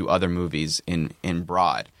to other movies in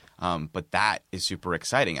broad. But that is super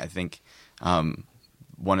exciting. I think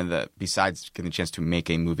besides getting the chance to make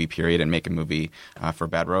a movie, period, and make a movie for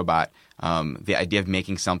Bad Robot, the idea of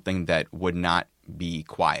making something that would not be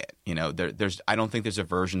quiet. I don't think there's a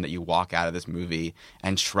version that you walk out of this movie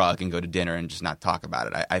and shrug and go to dinner and just not talk about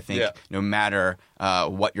it. I think no matter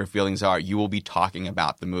what your feelings are, you will be talking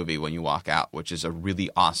about the movie when you walk out, which is a really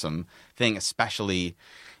awesome thing, especially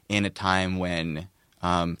in a time when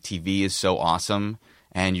TV is so awesome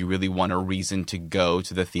and you really want a reason to go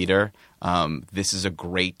to the theater. This is a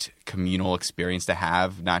great communal experience to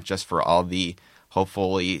have, not just for all the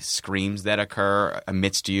hopefully screams that occur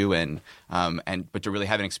amidst you, but to really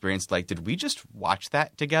have an experience like, did we just watch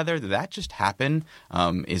that together? Did that just happen?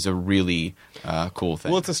 Is a really cool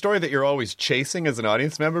thing. Well, it's a story that you're always chasing as an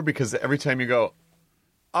audience member, because every time you go,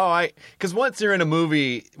 because once you're in a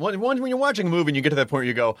movie, when you're watching a movie and you get to that point where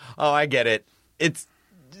you go, oh, I get it.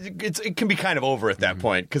 It can be kind of over at that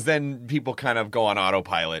point, because then people kind of go on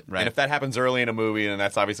autopilot. Right. And if that happens early in a movie, then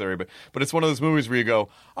that's obviously but it's one of those movies where you go,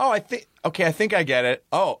 oh, I think I get it.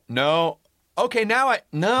 Oh, no. Okay, I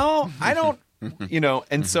don't,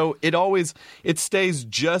 and so it stays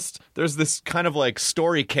there's this kind of like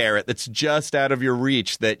story carrot that's just out of your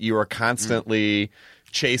reach that you are constantly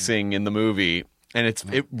chasing in the movie. And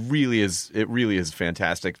it really is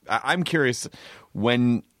fantastic. I'm curious,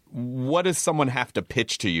 what does someone have to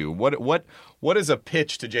pitch to you? What is a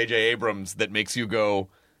pitch to J.J. Abrams that makes you go,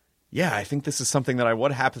 yeah, I think this is something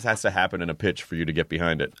that has to happen in a pitch for you to get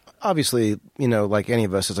behind it? Obviously, like any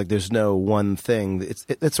of us, it's like there's no one thing.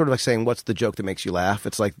 It's sort of like saying, what's the joke that makes you laugh?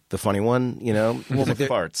 It's like the funny one, Well, like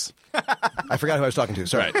farts. I forgot who I was talking to.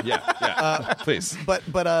 Sorry. Right. Yeah. Please. But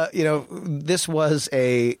this was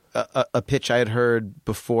a pitch I had heard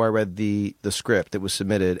before I read the script that was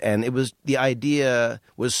submitted, and the idea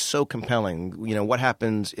was so compelling. What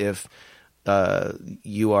happens if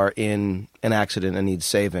you are in an accident and need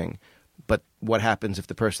saving, but what happens if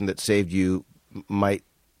the person that saved you might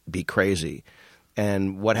be crazy?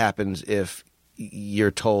 And what happens if you're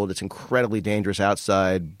told it's incredibly dangerous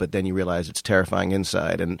outside, but then you realize it's terrifying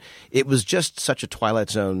inside? And it was just such a Twilight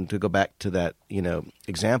Zone, to go back to that,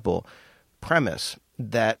 example, premise,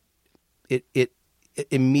 that it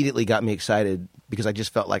immediately got me excited, because I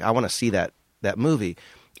just felt like I want to see that movie.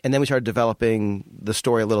 And then we started developing the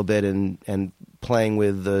story a little bit and playing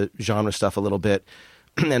with the genre stuff a little bit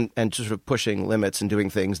and sort of pushing limits and doing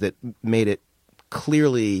things that made it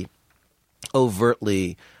clearly,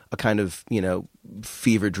 overtly a kind of,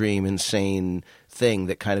 fever dream, insane thing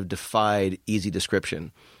that kind of defied easy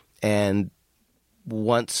description. And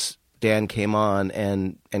once Dan came on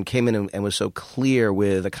and came in and was so clear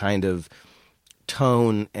with a kind of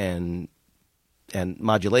tone and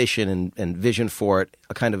modulation and vision for it,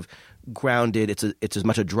 a kind of grounded. It's as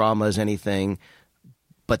much a drama as anything,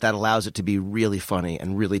 but that allows it to be really funny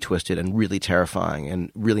and really twisted and really terrifying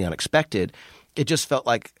and really unexpected. It just felt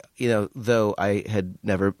like, though I had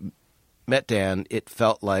never met Dan, it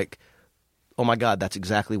felt like, oh my God, that's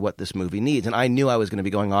exactly what this movie needs. And I knew I was going to be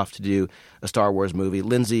going off to do a Star Wars movie.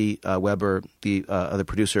 Lindsay Weber, the other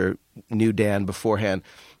producer, knew Dan beforehand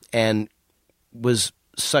and was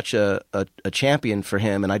such a champion for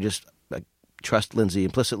him. And I trust Lindsay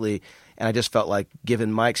implicitly. And I just felt like,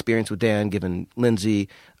 given my experience with Dan, given Lindsay,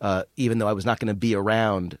 even though I was not going to be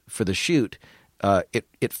around for the shoot,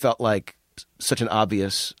 it felt like such an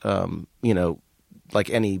obvious, like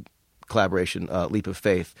any collaboration, leap of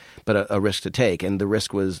faith, but a risk to take. And the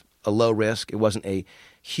risk was a low risk. It wasn't a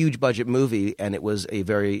huge budget movie, and it was a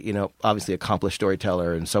very, obviously accomplished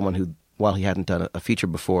storyteller and someone who, while he hadn't done a feature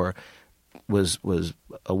before, was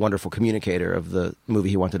a wonderful communicator of the movie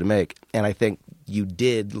he wanted to make. And I think you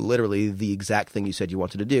did literally the exact thing you said you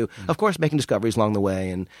wanted to do. Of course, making discoveries along the way,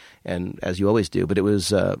 and as you always do. But it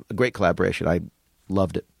was a great collaboration. I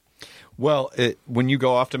loved it. Well, when you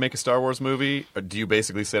go off to make a Star Wars movie, do you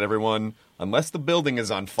basically say to everyone, unless the building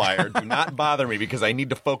is on fire, do not bother me because I need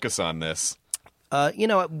to focus on this?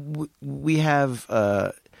 We have...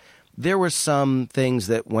 there were some things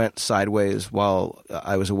that went sideways while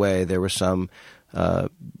I was away. There were some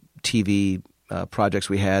TV projects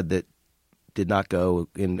we had that did not go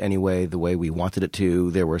in any way the way we wanted it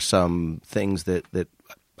to. There were some things that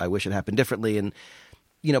I wish had happened differently. And,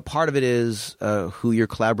 part of it is who you're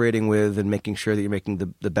collaborating with and making sure that you're making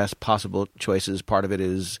the best possible choices. Part of it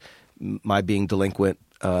is my being delinquent.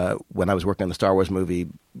 When I was working on the Star Wars movie,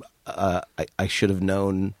 I should have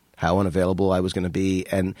known how unavailable I was going to be.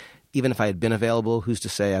 And even if I had been available, who's to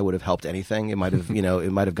say I would have helped anything? It might have,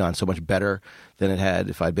 it might have gone so much better than it had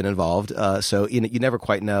if I'd been involved. So you never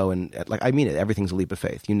quite know. And I mean it. Everything's a leap of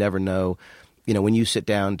faith. You never know. When you sit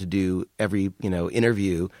down to do every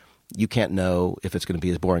interview, you can't know if it's going to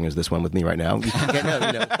be as boring as this one with me right now. You can't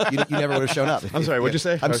know. You never would have shown up. I'm sorry. What'd you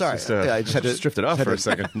say? I'm sorry. I just had to drift it off for a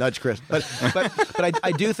second. Nudge Chris. But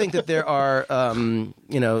I do think that there are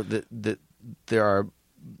there are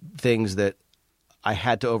things that I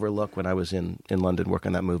had to overlook when I was in London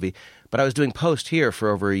working on that movie. But I was doing post here for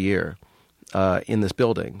over a year in this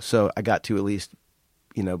building. So I got to at least,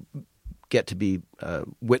 get to be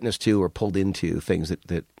witness to or pulled into things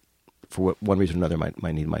that for one reason or another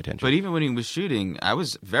might need my attention. But even when he was shooting, I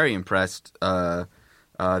was very impressed that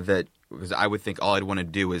because I would think all I'd want to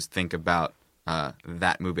do is think about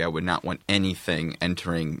that movie. I would not want anything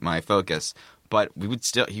entering my focus. But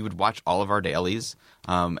he would watch all of our dailies,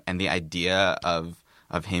 and the idea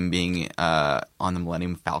of him being on the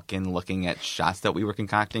Millennium Falcon, looking at shots that we were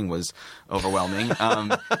concocting, was overwhelming.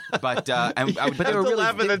 But they were really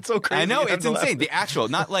laughing. That's so crazy. I know, it's insane. The actual,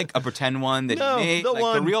 not like a pretend one that he made,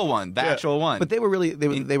 the real one, the actual one. But they were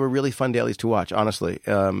really fun dailies to watch, honestly.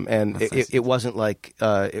 And it wasn't like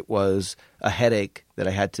it was a headache that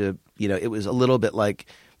I had to. It was a little bit like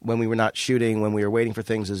when we were not shooting, when we were waiting for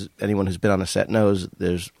things, as anyone who's been on a set knows,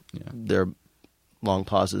 there are long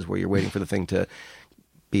pauses where you're waiting for the thing to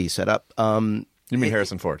be set up. You mean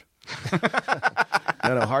Harrison Ford?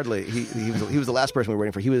 No, hardly. He was the last person we were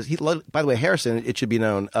waiting for. By the way, Harrison, it should be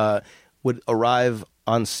known, would arrive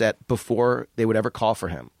on set before they would ever call for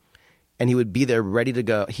him. And he would be there ready to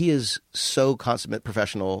go. He is so consummate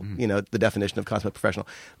professional, the definition of consummate professional.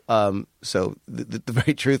 So the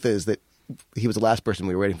very truth is that he was the last person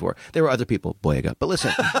we were waiting for. There were other people, Boyega. But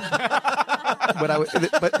listen,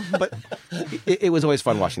 but it was always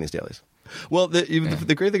fun watching these dailies. Well,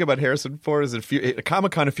 the great thing about Harrison Ford is that at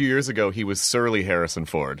Comic-Con a few years ago, he was surly Harrison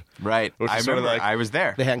Ford. Right. I remember. I was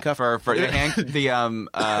there. The handcuff for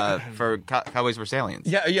Cowboys vs. Aliens.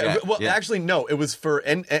 Yeah. Well, actually, no. It was for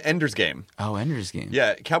Ender's Game. Oh, Ender's Game.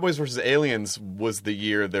 Yeah, Cowboys vs. Aliens was the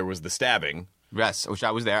year there was the stabbing. Yes, which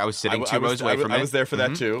I was there. I was sitting two rows away from it. I was there for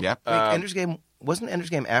that too. Yep. Ender's Game. Wasn't Ender's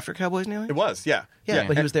Game after Cowboys and Aliens? It was, yeah.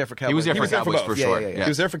 But he was there for Cowboys. He was there for Cowboys for sure. Yeah. He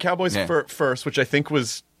was there for Cowboys first, which I think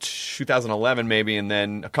was 2011 maybe, and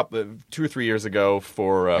then 2 or 3 years ago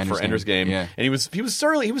for Ender's Game. Yeah. And he was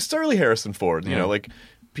surly. He was surly Harrison Ford. You know, like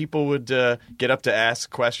people would get up to ask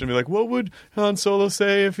questions and be like, "What would Han Solo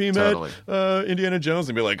say if he met Indiana Jones?"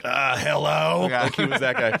 And be like, "Hello." Yeah. Like he was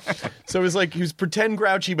that guy. So it was like he was pretend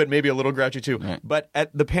grouchy, but maybe a little grouchy too. Right. But at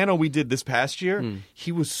the panel we did this past year,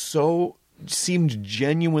 he was seemed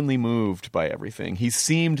genuinely moved by everything. He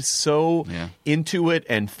seemed so into it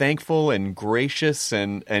and thankful and gracious,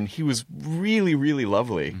 and he was really, really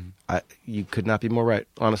lovely. You could not be more right,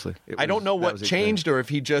 honestly. I don't know what changed, or if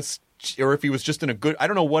he was just in a good. I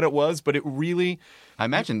don't know what it was, but it really. I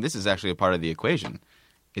imagine this is actually a part of the equation,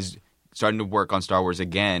 is starting to work on Star Wars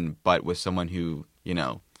again, but with someone who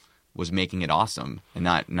was making it awesome and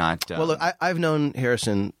not. Well, look, I've known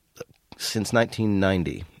Harrison since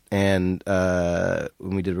 1990, and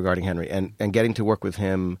when we did Regarding Henry, and getting to work with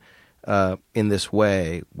him in this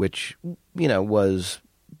way, which was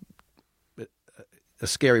a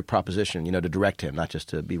scary proposition, to direct him, not just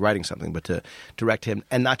to be writing something, but to direct him,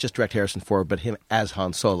 and not just direct Harrison Ford, but him as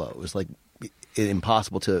Han Solo. It was like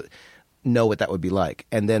impossible to know what that would be like.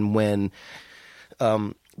 And then when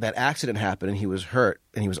that accident happened and he was hurt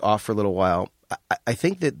and he was off for a little while, I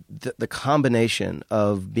think that the combination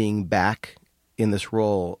of being back in this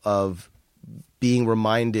role, of being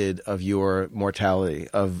reminded of your mortality,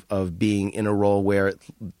 of being in a role where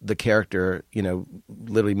the character,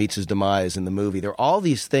 literally meets his demise in the movie. There are all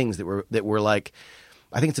these things that were like,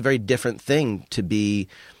 I think it's a very different thing to be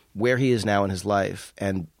where he is now in his life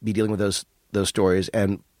and be dealing with those stories,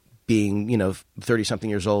 and being 30-something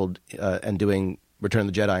years old and doing Return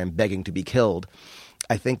of the Jedi and begging to be killed.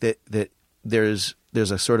 I think that there's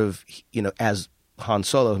a sort of as Han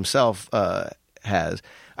Solo himself has.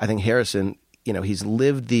 I think Harrison. He's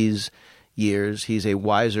lived these years. He's a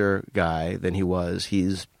wiser guy than he was.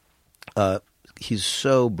 He's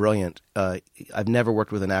so brilliant. I've never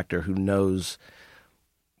worked with an actor who knows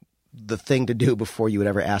the thing to do before you would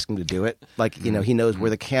ever ask him to do it. Like, he knows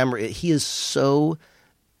where the camera is. He is so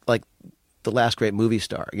like the last great movie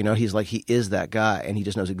star. He's like, he is that guy, and he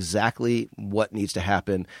just knows exactly what needs to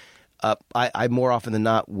happen. I more often than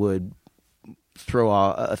not would throw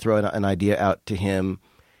an idea out to him.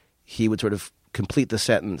 He would sort of complete the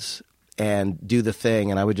sentence and do the thing,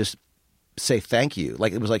 and I would just say thank you.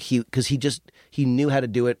 Like, it was like because he knew how to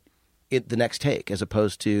do it the next take, as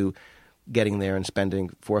opposed to getting there and spending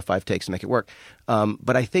 4 or 5 takes to make it work.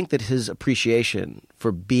 But I think that his appreciation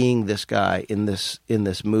for being this guy in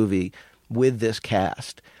this movie with this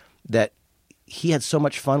cast, that he had so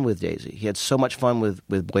much fun with Daisy. He had so much fun with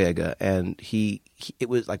Boyega, and it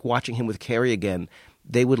was like watching him with Carrie again.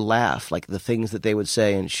 They would laugh, like the things that they would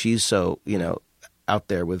say, and she's so, out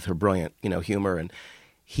there with her brilliant, humor, and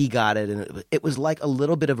he got it. And it was like a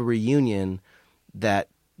little bit of a reunion that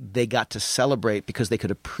they got to celebrate because they could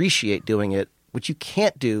appreciate doing it, which you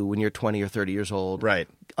can't do when you're 20 or 30 years old. Right.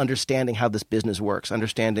 Understanding how this business works,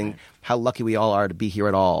 understanding how lucky we all are to be here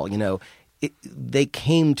at all. They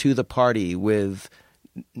came to the party with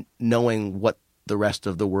knowing what the rest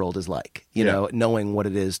of the world is like, knowing what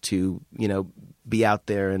it is to, be out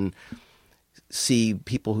there and see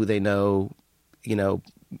people who they know,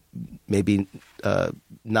 maybe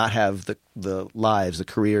not have the lives, the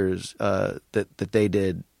careers that they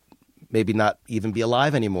did, maybe not even be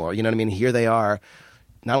alive anymore. You know what I mean? Here they are,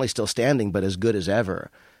 not only still standing, but as good as ever.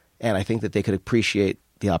 And I think that they could appreciate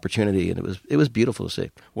the opportunity, and it was beautiful to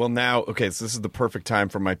see. Well, now, okay, so this is the perfect time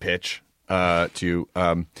for my pitch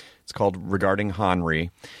it's called Regarding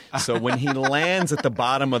Henry. So when he lands at the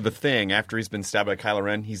bottom of the thing after he's been stabbed by Kylo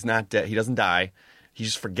Ren, he's not dead. He doesn't die. He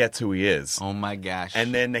just forgets who he is. Oh, my gosh.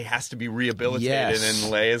 And then he has to be rehabilitated, Yes.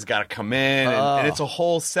 and Leia's got to come in, and it's a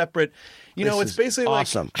whole separate... it's basically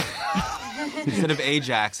awesome. like... Instead of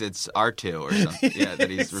Ajax, it's R2 or something. Yeah, that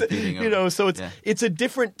he's repeating over. So it's a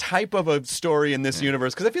different type of a story in this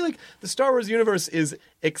universe, because I feel like the Star Wars universe is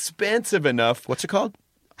expansive enough. What's it called?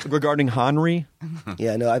 Regarding Henry.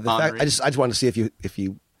 Yeah, no. I just wanted to see if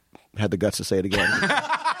you had the guts to say it again.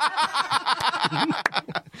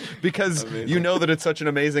 Because you know that it's such an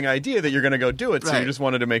amazing idea that you're going to go do it, so you just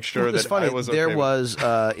wanted to make sure that funny. I was. There okay was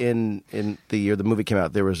in the year the movie came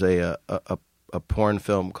out, there was a porn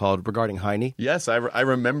film called Regarding Heine. Yes, I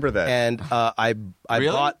remember that. And I Really?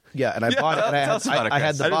 bought it, and I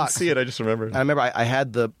had the I box. didn't see it. I just remember. I remember I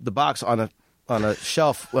had the box on a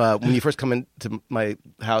shelf when you first come into my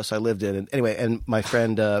house I lived in. And anyway, and my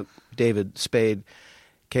friend David Spade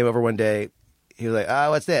came over one day. He was like,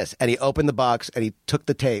 "Oh, what's this?" And he opened the box and he took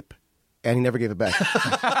the tape, and he never gave it back.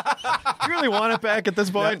 Do you really want it back at this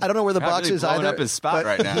point? I don't know where the box really is blowing either. up his spot but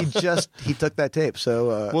right now. He took that tape.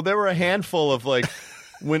 So Well, there were a handful of like.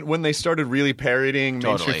 When they started really parodying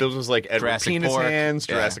mainstream films, was like Edward Jurassic Penis Pork, Hands,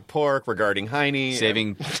 Jurassic Pork, Regarding Heine,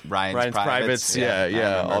 Saving Ryan's Privates,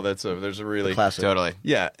 yeah, all that stuff. There's a really classic. Totally.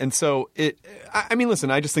 Yeah, and so I mean,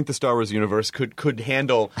 listen, I just think the Star Wars universe could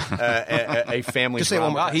handle a family. Just say it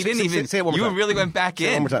one more Wow, time. he didn't even. Say it one more You time. really went back Say it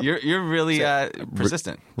one in. more time. You're really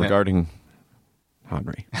persistent. Regarding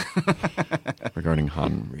Henry. Regarding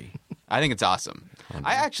Henry. I think it's awesome.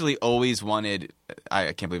 I actually always wanted.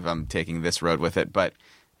 I can't believe I'm taking this road with it, but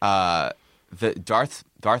the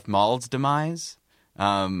Darth Maul's demise.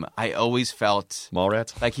 I always felt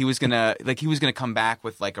Mallrats like he was gonna come back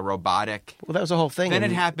with like a robotic. Well, that was the whole thing. Then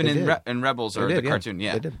it happened in Rebels or the cartoon,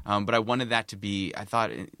 They did. But I wanted that to be. I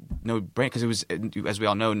thought no brain because it was, as we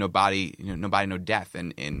all know, no body, no death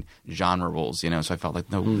in genre rules. So I felt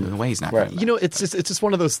like no way he's not. Right. It's just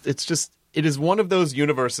one of those. It is one of those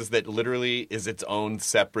universes that literally is its own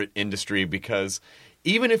separate industry, because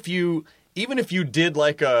even if you did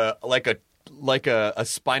like a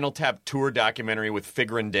Spinal Tap tour documentary with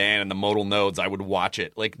Figure and Dan and the modal nodes, I would watch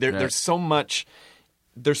it. Like there's so much,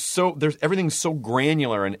 there's everything's so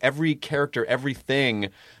granular, and every character, everything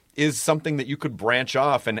is something that you could branch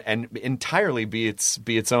off and entirely be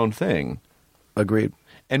its own thing. Agreed.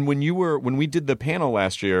 And when we did the panel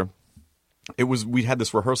last year, we had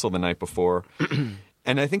this rehearsal the night before.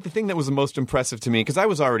 And I think the thing that was the most impressive to me, because I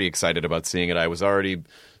was already excited about seeing it, I was already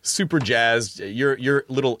super jazzed. Your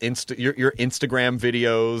little your Instagram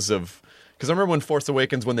videos of, because I remember when Force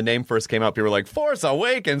Awakens, when the name first came out, people were like, "Force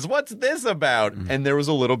Awakens, what's this about?" Mm-hmm. And there was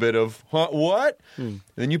a little bit of, huh, what? And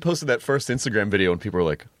then you posted that first Instagram video, and people were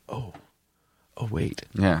like, "Oh, wait,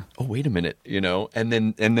 yeah, oh, wait a minute," And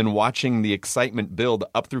then watching the excitement build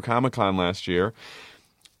up through Comic-Con last year.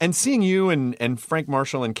 And seeing you and Frank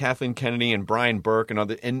Marshall and Kathleen Kennedy and Brian Burke and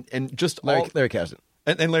other and just Larry Kasdan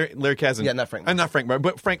and Larry Kasdan. Yeah, not Frank. I'm not Frank,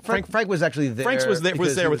 but Frank was actually there. Frank was there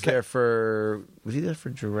was he there for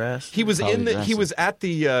Jurassic? He was in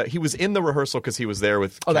the rehearsal because he was there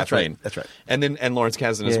with Kathleen. That's right. And Lawrence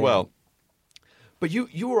Kasdan as well. But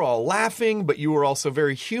you were all laughing, but you were also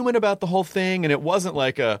very human about the whole thing, and it wasn't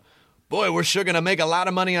like boy, we're sure going to make a lot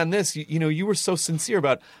of money on this. You were so sincere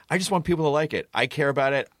about, I just want people to like it. I care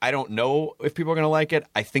about it. I don't know if people are going to like it.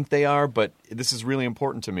 I think they are, but this is really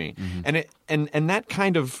important to me. Mm-hmm. And that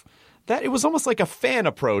kind of, it was almost like a fan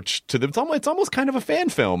approach to them. It's almost kind of a fan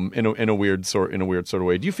film in a weird sort of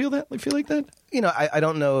way. Do you feel that? Feel like that? I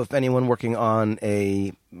don't know if anyone working on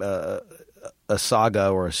a saga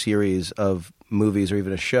or a series of movies or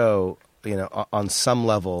even a show, on some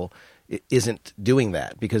level, it isn't doing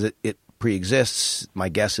that, because it pre-exists. My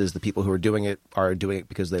guess is the people who are doing it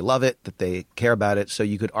because they love it, that they care about it. So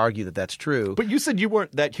you could argue that that's true. But you said you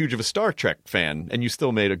weren't that huge of a Star Trek fan, and you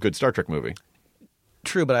still made a good Star Trek movie.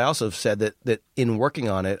 True, but I also said that in working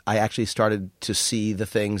on it, I actually started to see the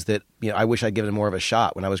things that I wish I'd given it more of a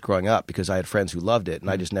shot when I was growing up, because I had friends who loved it,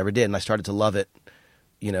 and I just never did. And I started to love it,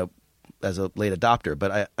 as a late adopter.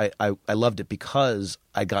 But I loved it because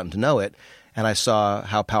I'd gotten to know it. And I saw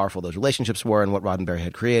how powerful those relationships were and what Roddenberry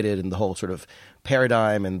had created and the whole sort of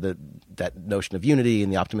paradigm and that notion of unity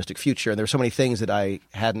and the optimistic future. And there were so many things that I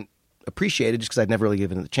hadn't appreciated just because I'd never really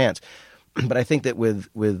given it a chance. But I think that with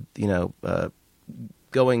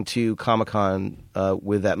going to Comic-Con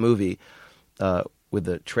with that movie, with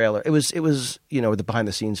the trailer, it was with the behind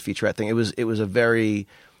the scenes featurette thing. It was a very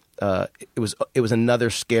it was another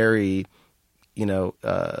scary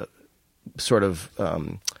sort of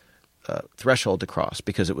threshold to cross,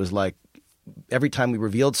 because it was like every time we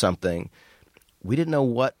revealed something, we didn't know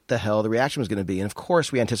what the hell the reaction was going to be. And of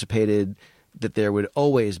course, we anticipated that there would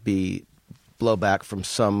always be blowback from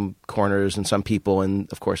some corners and some people.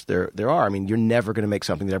 And of course, there are. I mean, you're never going to make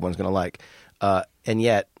something that everyone's going to like. And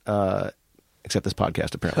yet, except this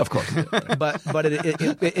podcast, apparently. Of course. but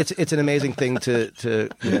it's an amazing thing to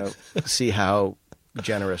see how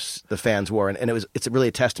generous the fans were. And it's really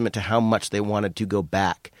a testament to how much they wanted to go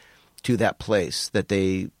back to that place that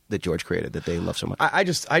George created, that they love so much. I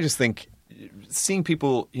just think seeing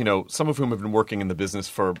people, some of whom have been working in the business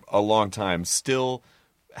for a long time, still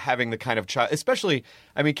having the kind of child, especially,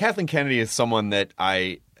 Kathleen Kennedy is someone that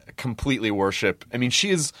I completely worship.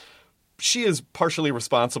 She is partially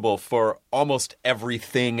responsible for almost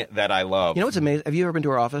everything that I love. What's amazing? Have you ever been to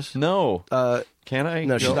her office? No. Can I?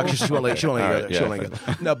 No, she won't let you go there.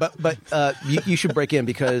 No, but you should break in,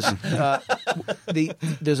 because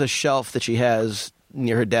there's a shelf that she has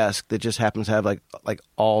near her desk that just happens to have like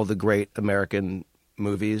all the great American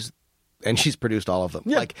movies, and she's produced all of them.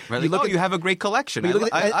 Yeah. You have a great collection.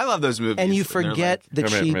 I love those movies. And you forget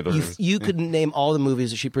that you could name all the movies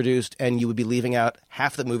that she produced, and you would be leaving out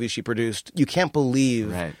half the movies she produced. You can't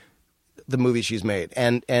believe the movies she's made,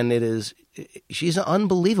 and she's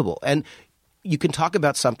unbelievable. And you can talk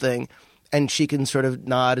about something, and she can sort of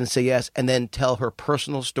nod and say yes, and then tell her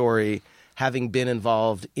personal story, having been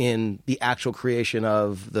involved in the actual creation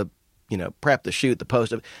of the prep, the shoot, the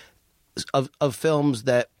post of films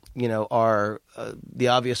that are the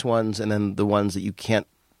obvious ones, and then the ones that you can't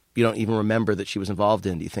you don't even remember that she was involved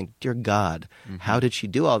in. You think, dear God, how did she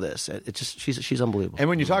do all this? It just she's unbelievable. And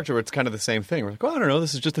when you talk to her, it's kind of the same thing. We're like, I don't know,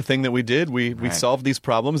 this is just a thing that we did. We solved these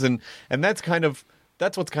problems, and that's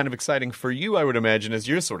what's kind of exciting for you, I would imagine, as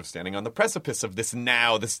you're sort of standing on the precipice of this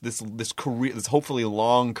now, this career, this hopefully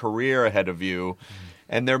long career ahead of you.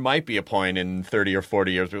 And there might be a point in 30 or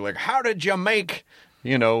 40 years where you're like, how did you make,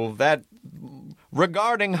 that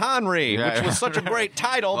Regarding Henry, which was such a great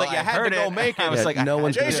title that you had to go make it. I was like, no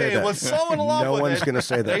one's going to say that. was so in love with it. No one's going to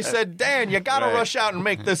say that. They said, Dan, you got to rush out and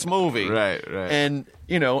make this movie. Right. And,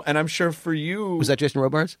 and I'm sure for you... Was that Jason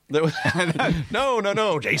Robards? No.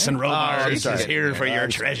 Jason Robards is here for your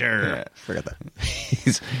treasure. Yeah, forget that.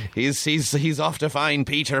 He's off to find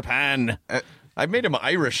Peter Pan. I made him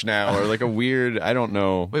Irish now, or like a weird. I don't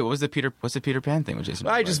know. Wait, what's the Peter Pan thing with Jason?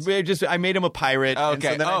 I made him a pirate. Oh,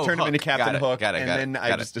 okay. And so then I turned him into Captain Hook. Got it. And then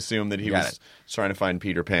I just assumed that he was trying to find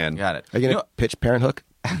Peter Pan. Got it. Are you going to pitch Parent Hook?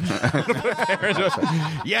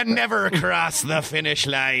 You never cross the finish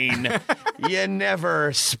line. You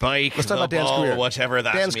never spike Let's talk about Dan's ball, career. whatever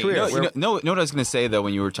that Dan's means. career. No, what I was going to say though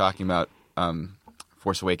when you were talking about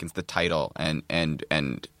Force Awakens, the title, and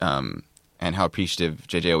how appreciative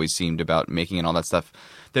JJ always seemed about making and all that stuff.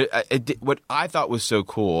 What I thought was so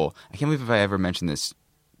cool, I can't believe if I ever mentioned this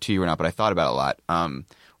to you or not, but I thought about it a lot,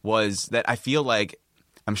 was that I feel like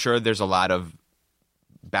I'm sure there's a lot of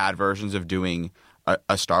bad versions of doing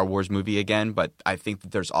a Star Wars movie again, but I think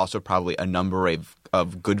that there's also probably a number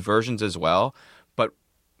of good versions as well.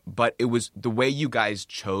 But it was the way you guys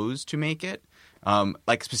chose to make it,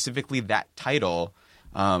 like specifically that title,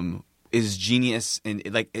 is genius, and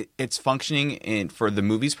it's functioning for the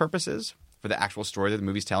movie's purposes, for the actual story that the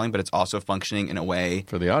movie's telling, but it's also functioning in a way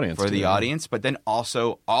for the audience. But then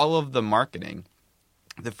also all of the marketing,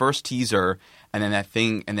 the first teaser, and then that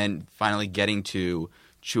thing, and then finally getting to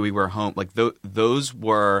Chewie, we're home. Like those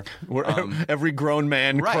were every grown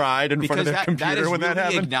man cried in front of their computer when that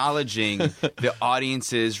happened. Acknowledging the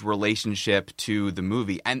audience's relationship to the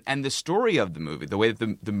movie and the story of the movie, the way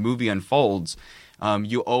that the movie unfolds.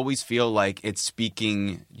 You always feel like it's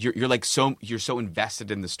speaking. You're so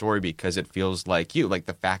invested in the story because it feels like you. Like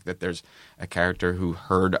the fact that there's a character who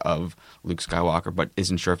heard of Luke Skywalker but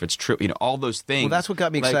isn't sure if it's true. All those things. Well, that's what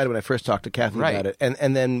got me excited when I first talked to Kathy about it.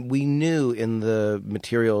 And then we knew in the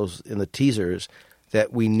materials, in the teasers,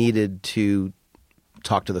 that we needed to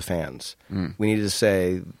talk to the fans. We needed to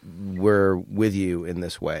say, we're with you in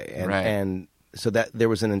this way. And so that there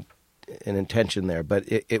was an intention there. But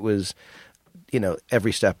it was...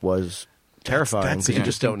 every step was terrifying because you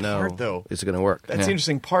just don't know is it going to work. That's the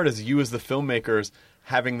interesting part is you as the filmmakers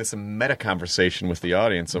having this meta conversation with the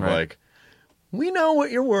audience of like, we know what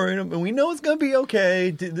you're worrying about, and we know it's going to be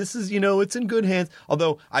okay. This is, it's in good hands.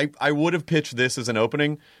 Although I would have pitched this as an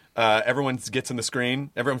opening. Everyone gets in the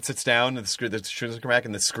screen. Everyone sits down, and the screens come back,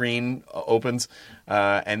 and the screen opens,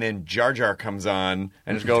 and then Jar Jar comes on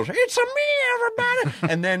and just goes, "It's a me,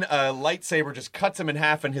 everybody!" And then a lightsaber just cuts him in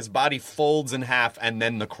half, and his body folds in half, and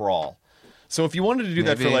then the crawl. So if you wanted to do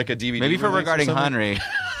that for like a DVD, maybe for Regarding Henry,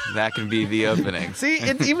 that can be the opening. See,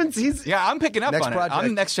 I'm picking up on project. it.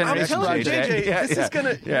 I'm next generation. I'm telling you, JJ, this is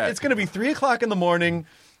gonna it's gonna be 3:00 in the morning.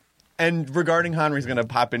 And Regarding Henry's going to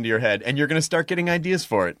pop into your head, and you're going to start getting ideas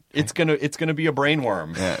for it. It's going to be a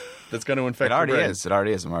brainworm that's going to infect your brain. It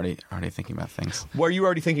already is. I'm already thinking about things. Well, are you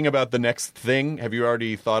already thinking about the next thing? Have you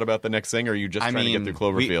already thought about the next thing, or are you just trying to get through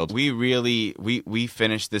Cloverfield? We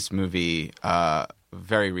finished this movie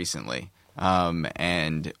very recently,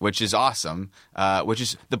 and which is awesome. Which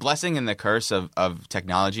is the blessing and the curse of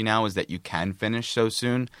technology now is that you can finish so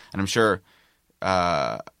soon. And I'm sure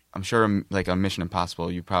like on Mission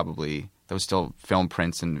Impossible, that was still film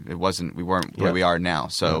prints, and we weren't where we are now.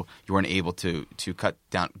 So you weren't able to be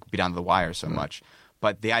down to the wire so much.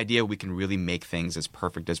 But the idea we can really make things as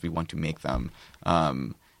perfect as we want to make them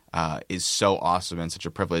is so awesome and such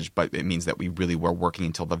a privilege. But it means that we really were working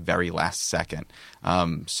until the very last second.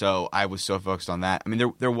 So I was so focused on that. I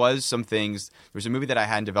mean, there was some things. There was a movie that I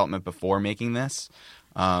had in development before making this.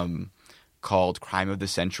 Called Crime of the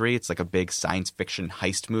Century. It's like a big science fiction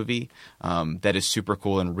heist movie that is super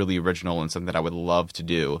cool and really original and something that I would love to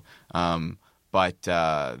do. But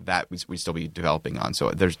that we'd still be developing on. So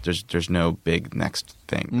there's no big next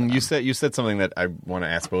thing. You said something that I want to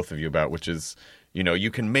ask both of you about, which is, you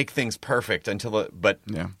can make things perfect but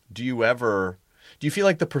do you feel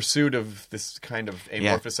like the pursuit of this kind of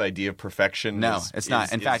amorphous idea of perfection it's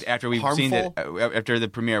not. In fact, after we've seen it, after the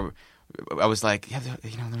premiere, I was like,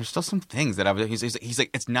 there's still some things that he's like,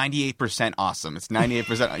 it's 98% awesome. It's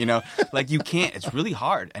 98%, like you can't, it's really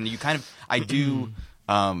hard. And you I do,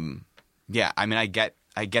 I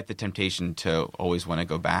I get the temptation to always want to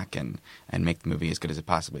go back and make the movie as good as it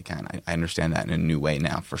possibly can. I understand that in a new way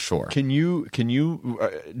now, for sure. Do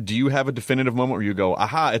you have a definitive moment where you go,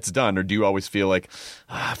 aha, it's done? Or do you always feel like,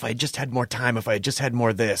 if I just had more time, if I just had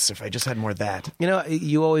more this, if I just had more that?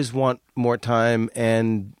 You always want more time,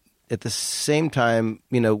 and at the same time,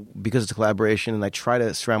 because it's a collaboration, and I try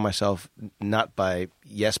to surround myself not by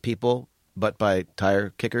yes people, but by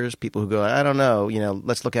tire kickers, people who go, I don't know,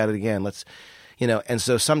 let's look at it again. And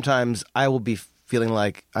so sometimes I will be feeling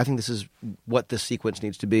like, I think this is what this sequence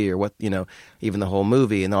needs to be, or what, even the whole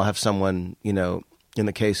movie. And I'll have someone, in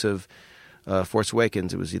the case of Force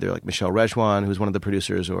Awakens, it was either like Michelle Rejwan, who's one of the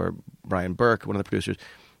producers, or Brian Burke, one of the producers,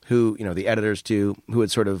 who, the editors too, who would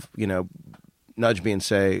sort of, nudge me and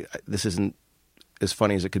say, this isn't as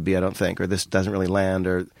funny as it could be, I don't think, or this doesn't really land,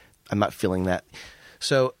 or I'm not feeling that.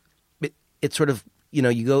 So it's sort of,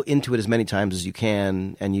 you go into it as many times as you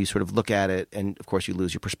can, and you sort of look at it, and of course you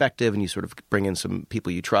lose your perspective, and you sort of bring in some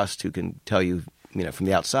people you trust who can tell you, from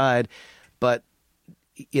the outside. But,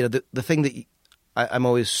 the thing that I'm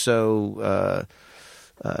always so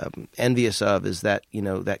envious of is that,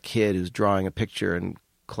 that kid who's drawing a picture in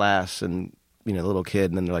class, and, the little kid,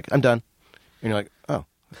 and then they're like, I'm done. And you're like, oh.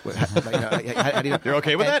 How do you know? You're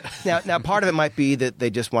okay with that? Now, part of it might be that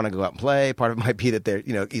they just want to go out and play. Part of it might be that they're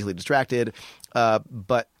easily distracted.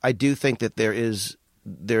 But I do think that there is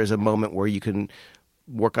a moment where you can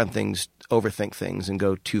work on things, overthink things, and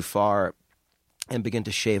go too far, and begin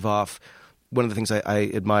to shave off. One of the things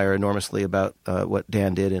I admire enormously about what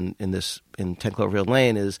Dan did in 10 Cloverfield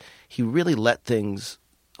Lane is he really let things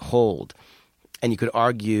hold. And you could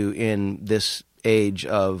argue in this age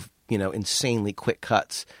of insanely quick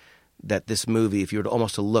cuts, that this movie, if you were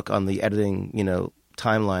almost to look on the editing,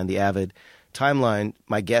 timeline, the Avid timeline,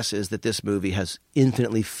 my guess is that this movie has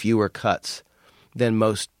infinitely fewer cuts than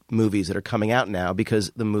most movies that are coming out now,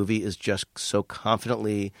 because the movie is just so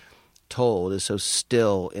confidently told, is so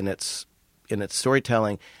still in its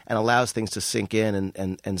storytelling, and allows things to sink in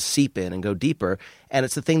and seep in and go deeper. And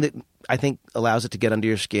it's the thing that I think allows it to get under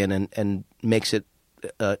your skin and makes it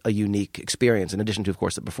a unique experience, in addition to, of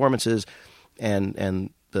course, the performances and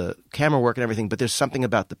the camera work and everything. But there's something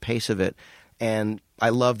about the pace of it, and I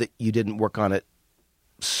love that you didn't work on it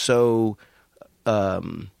so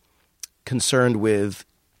concerned with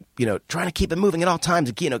trying to keep it moving at all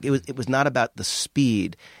times. It was not about the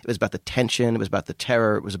speed. It was about the tension. It was about the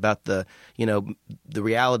terror. It was about the the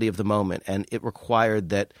reality of the moment, and it required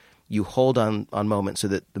that you hold on moments so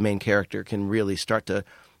that the main character can really start to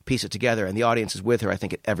piece it together, and the audience is with her, I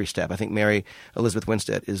think, at every step. I think Mary Elizabeth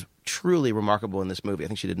Winstead is truly remarkable in this movie. I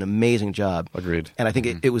think she did an amazing job. Agreed. And I think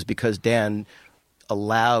it was because Dan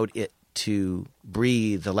allowed it to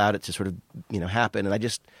breathe, allowed it to sort of happen. And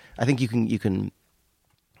I think you can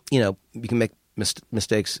make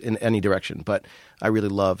mistakes in any direction, but I really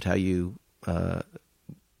loved how you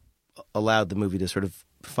allowed the movie to sort of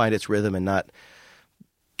find its rhythm and not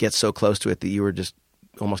get so close to it that you were just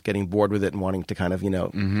almost getting bored with it and wanting to kind of,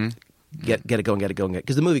 get it going.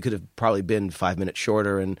 Because the movie could have probably been 5 minutes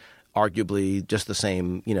shorter and arguably just the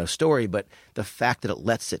same, story. But the fact that it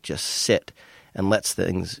lets it just sit and lets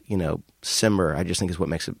things, simmer, I just think is what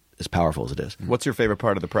makes it as powerful as it is. What's your favorite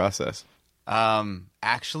part of the process?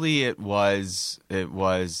 Actually, it was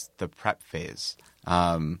the prep phase,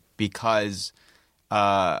 because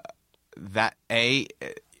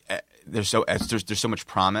there's so much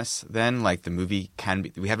promise. Then, like, the movie can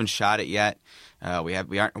be. We haven't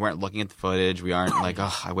weren't looking at the footage. We aren't like,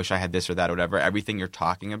 oh, I wish I had this or that or whatever. Everything you're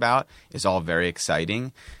talking about is all very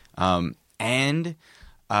exciting, and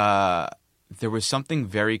there was something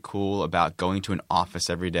very cool about going to an office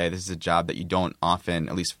every day. This is a job that you don't often,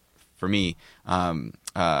 at least for me, I'm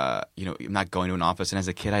not going to an office. And as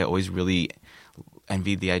a kid, I always really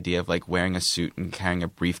envied the idea of like wearing a suit and carrying a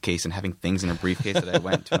briefcase and having things in a briefcase that I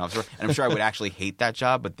went to an office for. And I'm sure I would actually hate that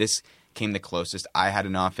job, but this came the closest. I had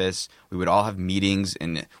an office. We would all have meetings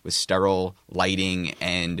with sterile lighting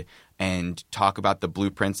and talk about the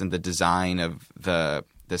blueprints and the design of the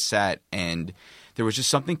set. And there was just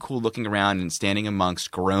something cool looking around and standing amongst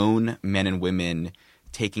grown men and women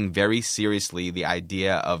taking very seriously the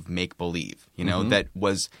idea of make-believe,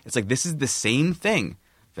 it's like, this is the same thing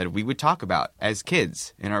that we would talk about as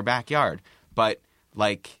kids in our backyard, but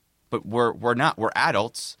we're not. We're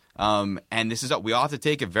adults, and this is we all have to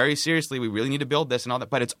take it very seriously. We really need to build this and all that,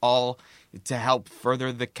 but it's all to help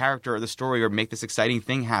further the character or the story or make this exciting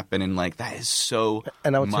thing happen. And like that is so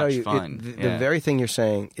and I would much tell you, fun. The very thing you're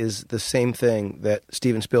saying is the same thing that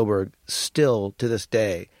Steven Spielberg still to this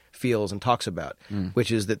day feels and talks about,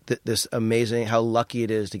 which is that this amazing how lucky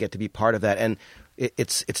it is to get to be part of that. And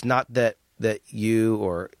it's not that that you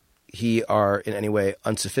or he are in any way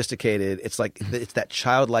unsophisticated. It's like it's that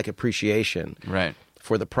childlike appreciation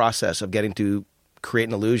for the process of getting to create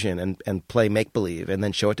an illusion and play make-believe and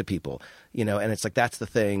then show it to people, and it's like that's the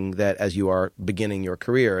thing that as you are beginning your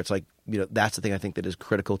career, it's like, that's the thing I think that is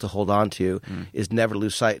critical to hold on to is never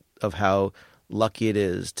lose sight of how lucky it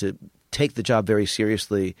is to take the job very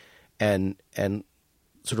seriously and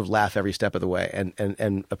sort of laugh every step of the way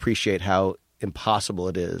and appreciate how impossible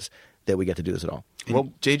it is that we get to do this at all.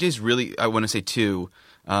 Well, JJ's really, I want to say too,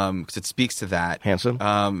 because it speaks to that. Handsome?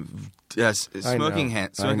 Yes, smokingly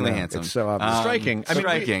handsome. It's so obvious. Striking. I mean,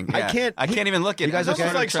 striking. I can't even look at you guys it. okay?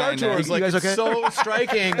 It's like Star Tours. Like, guys okay? It's so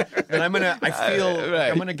striking that I'm gonna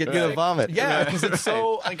get You're gonna vomit. Yeah, because it's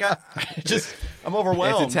so. I'm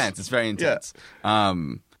overwhelmed. It's intense. It's very intense. Yeah.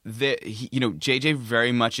 JJ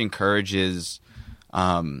very much encourages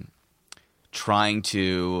trying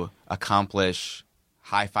to accomplish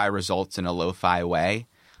hi-fi results in a lo-fi way.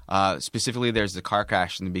 Specifically, there's the car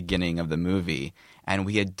crash in the beginning of the movie, and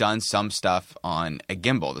we had done some stuff on a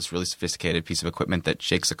gimbal, this really sophisticated piece of equipment that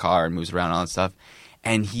shakes a car and moves around and all that stuff.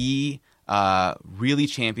 And he really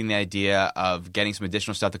championed the idea of getting some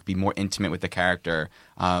additional stuff that could be more intimate with the character.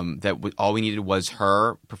 All we needed was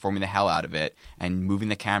her performing the hell out of it and moving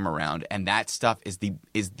the camera around, and that stuff is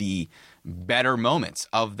the better moments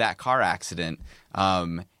of that car accident.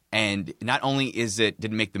 And not only did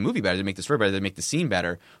it make the movie better, did it make the story better, did it make the scene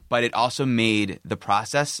better, but it also made the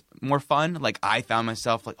process more fun. Like, I found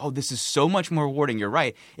myself like, oh, this is so much more rewarding. You're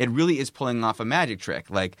right. It really is pulling off a magic trick.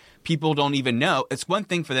 Like, people don't even know. It's one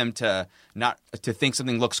thing for them to think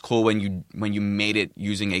something looks cool when you made it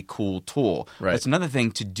using a cool tool. Right. It's another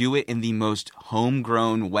thing to do it in the most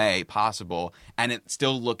homegrown way possible and it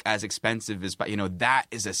still look as expensive as, that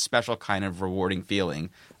is a special kind of rewarding feeling.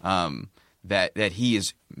 That he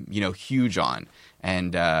is, huge on,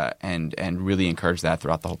 and really encouraged that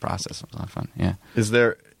throughout the whole process. It was a lot of fun. Yeah. Is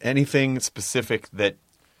there anything specific that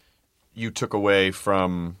you took away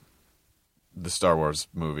from the Star Wars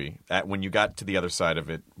movie? When you got to the other side of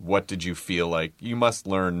it, what did you feel like? You must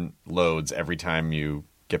learn loads every time you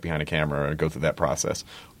get behind a camera and go through that process.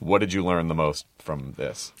 What did you learn the most from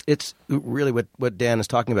this? It's really what Dan is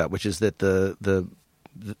talking about, which is that the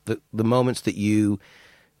moments that you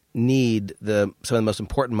need, some of the most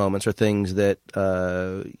important moments are things that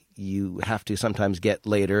you have to sometimes get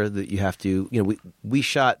later, that you have to, we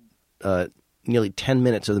shot nearly 10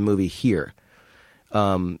 minutes of the movie here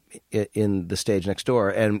in the stage next door,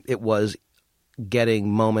 and it was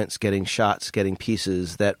getting moments, getting shots, getting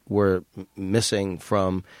pieces that were missing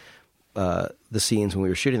from the scenes when we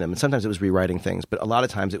were shooting them. And sometimes it was rewriting things, but a lot of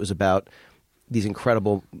times it was about these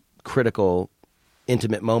incredible, critical,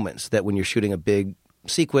 intimate moments that when you're shooting a big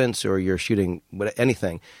sequence or you're shooting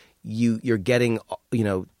anything, you're getting,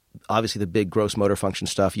 obviously the big gross motor function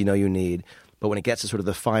stuff you need, but when it gets to sort of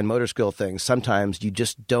the fine motor skill things, sometimes you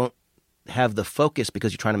just don't have the focus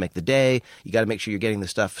because you're trying to make the day. You got to make sure you're getting the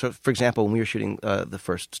stuff. So, for example, when we were shooting the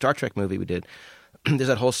first Star Trek movie we did, there's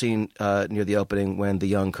that whole scene near the opening when the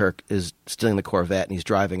young Kirk is stealing the Corvette and he's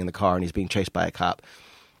driving in the car and he's being chased by a cop.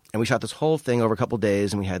 And we shot this whole thing over a couple of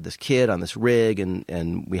days, and we had this kid on this rig,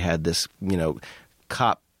 and we had this,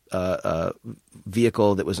 cop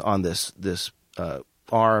vehicle that was on this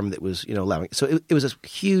arm that was, allowing. So it was this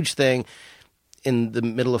huge thing in the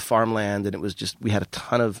middle of farmland, and it was just, we had a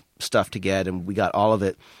ton of stuff to get, and we got all of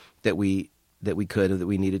it that we could and that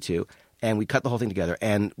we needed to, and we cut the whole thing together.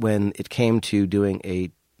 And when it came to doing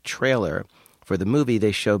a trailer for the movie,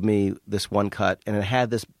 they showed me this one cut, and it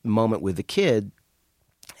had this moment with the kid,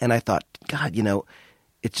 and I thought, God,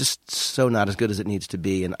 it's just so not as good as it needs to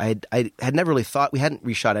be. And I had never really thought, we hadn't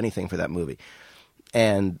reshot anything for that movie.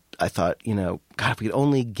 And I thought, God, if we could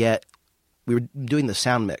only get, we were doing the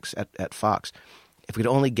sound mix at Fox. If we could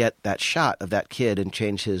only get that shot of that kid and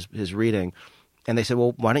change his reading. And they said,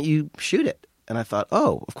 well, why don't you shoot it? And I thought,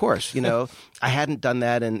 oh, of course, I hadn't done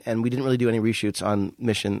that. And we didn't really do any reshoots on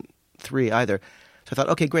Mission 3 either. So I thought,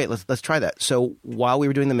 okay, great, let's try that. So while we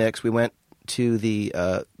were doing the mix, we went to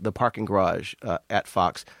the parking garage at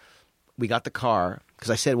Fox. We got the car because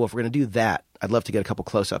I said, well, if we're going to do that, I'd love to get a couple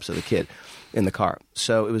close-ups of the kid in the car.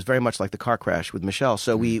 So it was very much like the car crash with Michelle.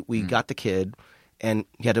 So we got the kid, and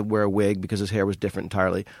he had to wear a wig because his hair was different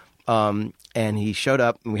entirely. And he showed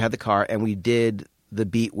up, and we had the car, and we did the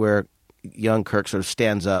beat where young Kirk sort of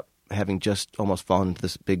stands up, having just almost fallen into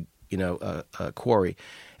this big, quarry,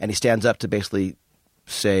 and he stands up to basically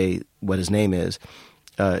say what his name is.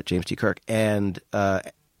 James T. Kirk, and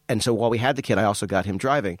so while we had the kid, I also got him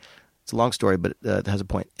driving. It's a long story, but it has a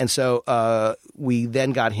point. And so we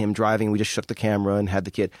then got him driving. We just shook the camera and had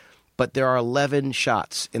the kid. But there are 11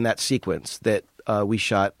 shots in that sequence that we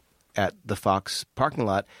shot at the Fox parking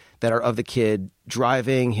lot that are of the kid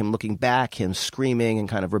driving, him looking back, him screaming and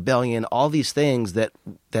kind of rebellion, all these things that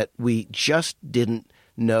we just didn't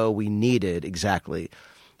know we needed exactly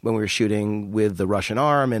when we were shooting with the Russian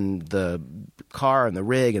arm and the car and the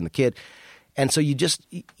rig and the kid. And so you just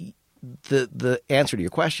the answer to your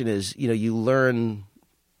question is, you learn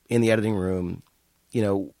in the editing room,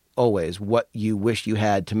 always what you wish you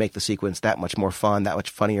had to make the sequence that much more fun, that much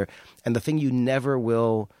funnier. And the thing you never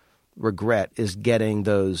will regret is getting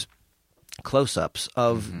those close-ups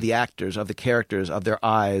of the actors, of the characters, of their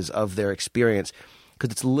eyes, of their experience,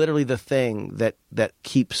 because it's literally the thing that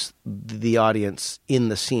keeps the audience in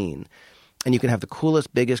the scene. And you can have the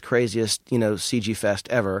coolest, biggest, craziest, CG fest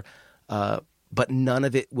ever, but none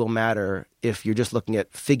of it will matter if you're just looking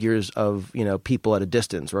at figures of, people at a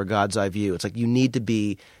distance or a God's eye view. It's like you need to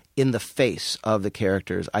be in the face of the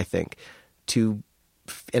characters, I think, and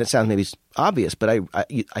it sounds maybe obvious, but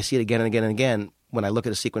I see it again and again and again. When I look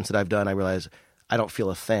at a sequence that I've done, I realize I don't feel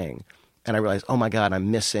a thing. And I realize, oh my God,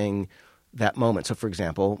 I'm missing that moment. So, for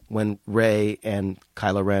example, when Rey and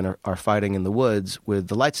Kylo Ren are fighting in the woods with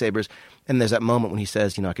the lightsabers, and there's that moment when he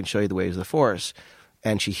says, I can show you the ways of the Force,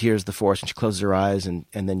 and she hears the Force and she closes her eyes, and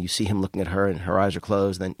then you see him looking at her and her eyes are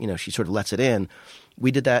closed, and then, she sort of lets it in. We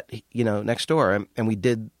did that, next door, and we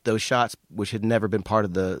did those shots, which had never been part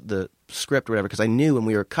of the script or whatever, because I knew when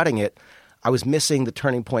we were cutting it, I was missing the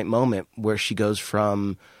turning point moment where she goes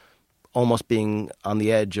from almost being on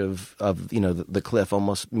the edge of the cliff,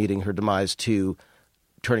 almost meeting her demise, to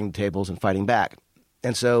turning the tables and fighting back.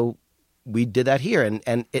 And so we did that here,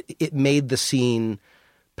 and it made the scene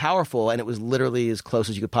powerful, and it was literally as close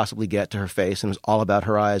as you could possibly get to her face, and it was all about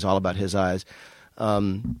her eyes, all about his eyes.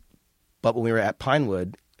 But when we were at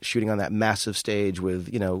Pinewood, shooting on that massive stage with,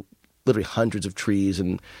 literally hundreds of trees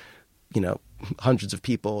and, hundreds of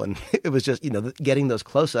people, and it was just, getting those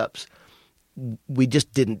close-ups, we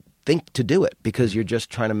just didn't think to do it because you're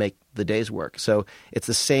just trying to make the days work. So it's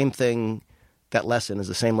the same thing. That lesson is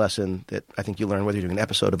the same lesson that I think you learn whether you're doing an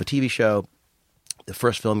episode of a TV show, the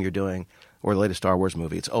first film you're doing, or the latest Star Wars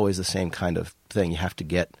movie. It's always the same kind of thing. You have to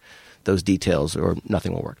get those details or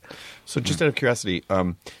nothing will work. So just out of curiosity,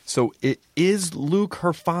 so is Luke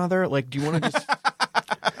her father? Like, do you want to just...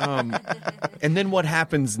 and then what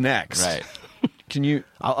happens next? Right. Can you...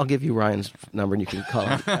 I'll give you Ryan's number and you can call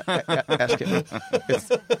him. Ask him. It's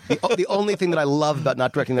the only thing that I love about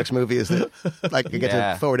not directing the next movie is that I get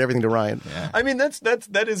to forward everything to Ryan. Yeah. I mean,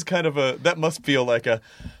 that is kind of a... That must feel like a...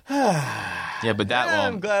 yeah, but that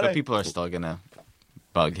won't... But people are still going to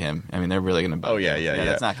bug him. I mean, they're really going to bug him. Yeah.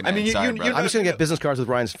 That's not going to I mean, I'm just going to get business cards with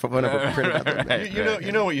Ryan's phone number printed out. Right.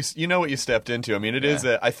 You know what you stepped into. I mean, it is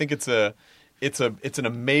I think it's an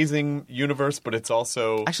amazing universe, but it's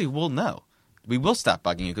also... Actually, we'll know. We will stop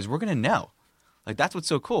bugging you because we're going to know. Like, that's what's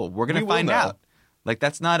so cool. We're going to find out. Like,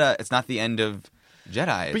 it's not the end of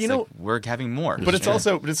Jedi. It's like we're having more. But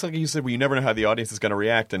it's like you said, where you never know how the audience is going to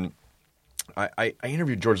react. And I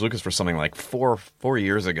interviewed George Lucas for something like four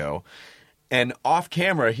years ago. And off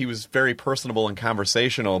camera, he was very personable and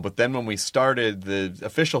conversational. But then when we started the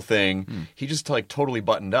official thing, he just totally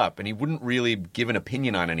buttoned up, and he wouldn't really give an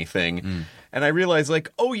opinion on anything. And I realized,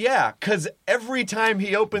 oh yeah, because every time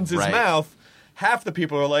he opens his mouth, half the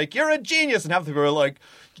people are like, "You're a genius," and half the people are like,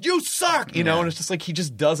 "You suck," And it's just like he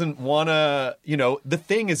just doesn't want to. The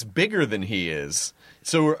thing is bigger than he is.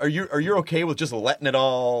 So are you okay with just letting it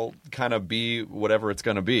all kind of be whatever it's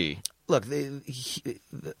going to be? Look,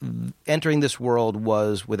 entering this world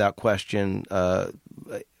was, without question,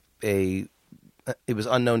 it was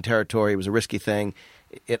unknown territory. It was a risky thing.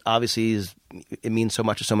 It obviously it means so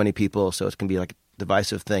much to so many people, so it can be like a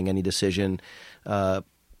divisive thing, any decision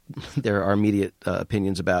there are immediate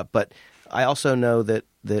opinions about. But I also know that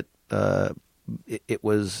it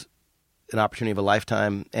was an opportunity of a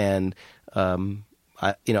lifetime, and I'm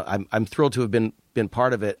thrilled to have been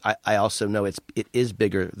part of it. I also know it is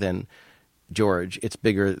bigger than George. It's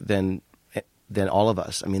bigger than all of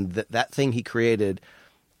us. I mean, that thing he created,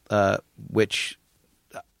 which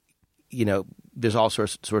there's all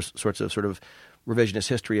sorts of sort of revisionist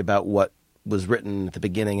history about what was written at the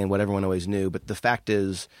beginning and what everyone always knew. But the fact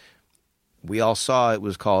is, we all saw it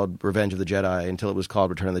was called Revenge of the Jedi until it was called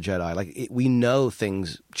Return of the Jedi. We know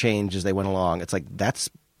things changed as they went along. It's like, that's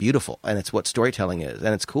beautiful, and it's what storytelling is,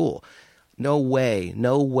 and it's cool. No way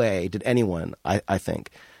did anyone, I think,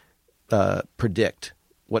 predict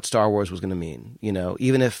what Star Wars was going to mean.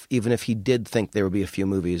 Even if he did think there would be a few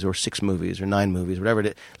movies or 6 movies or 9 movies, whatever it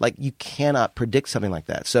is, you cannot predict something like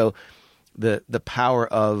that. So the power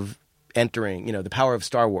of entering, the power of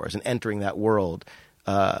Star Wars and entering that world,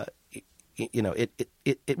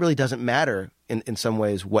 it really doesn't matter in some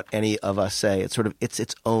ways what any of us say. It's sort of it's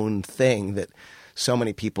its own thing that so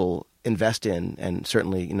many people invest in, and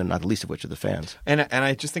certainly, not the least of which are the fans. And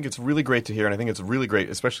I just think it's really great to hear, and I think it's really great,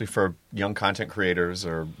 especially for young content creators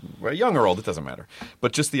or young or old, it doesn't matter.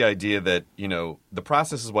 But just the idea that, the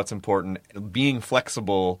process is what's important. Being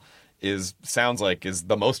flexible sounds like is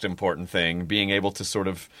the most important thing. Being able to sort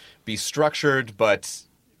of be structured but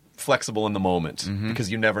flexible in the moment,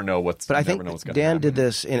 because you never know what's. But I think Dan did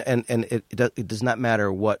this, and it does not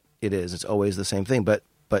matter what it is. It's always the same thing. But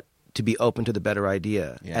to be open to the better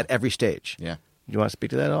idea at every stage. Yeah. You want to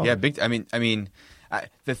speak to that at all? Yeah,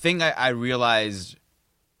 the thing I realized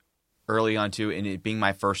early on too, in it being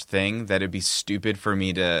my first thing, that it'd be stupid for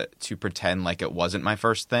me to pretend like it wasn't my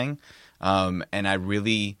first thing. And I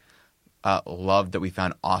really loved that we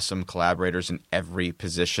found awesome collaborators in every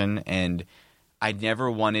position, and I never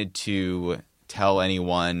wanted to tell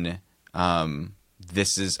anyone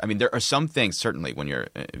there are some things, certainly when you're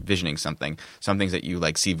visioning something, some things that you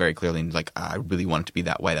see very clearly and I really want it to be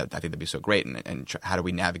that way. I think that'd be so great. And how do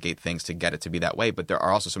we navigate things to get it to be that way? But there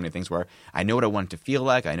are also so many things where I know what I want it to feel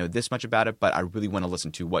like. I know this much about it, but I really want to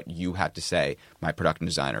listen to what you have to say, my production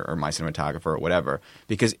designer or my cinematographer or whatever.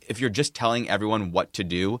 Because if you're just telling everyone what to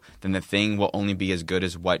do, then the thing will only be as good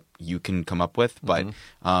as what you can come up with. But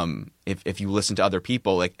if you listen to other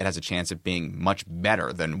people, it has a chance of being much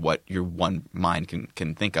better than what your one mind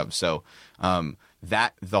can think of. So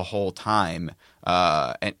that the whole time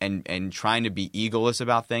and trying to be egoless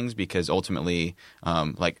about things, because ultimately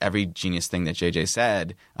every genius thing that JJ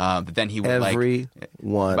said, but then he would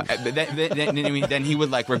then he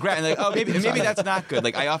would regret and maybe that's not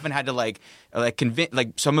good. I often had to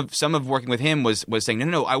convince some of working with him was saying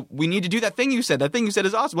no, we need to do that thing you said. That thing you said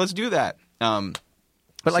is awesome. Let's do that.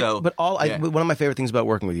 One of my favorite things about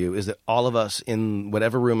working with you is that all of us in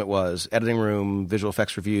whatever room it was, editing room, visual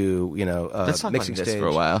effects review, let's talk mixing about this stage for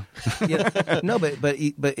a while. No, but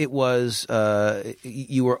it was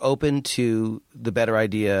you were open to the better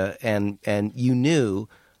idea, and you knew,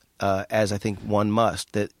 as I think one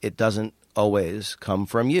must, that it doesn't always come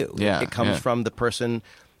from you. Yeah, it comes from the person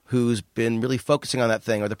who's been really focusing on that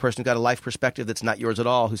thing, or the person who's got a life perspective that's not yours at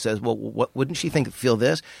all, who says, well, what wouldn't she feel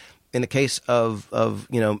this? In the case of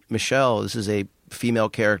Michelle, this is a female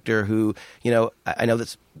character who, I know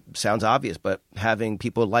that sounds obvious, but having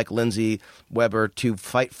people like Lindsay Weber to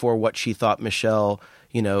fight for what she thought Michelle,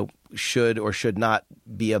 should or should not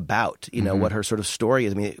be about, what her sort of story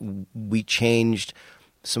is. I mean, we changed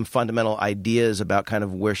some fundamental ideas about kind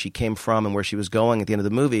of where she came from and where she was going at the end of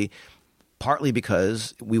the movie, partly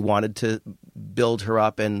because we wanted to build her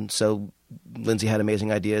up, and so Lindsay had amazing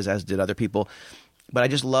ideas, as did other people. But I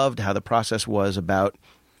just loved how the process was about,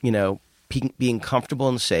 being comfortable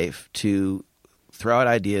and safe to throw out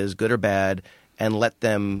ideas, good or bad, and let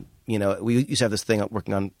them, we used to have this thing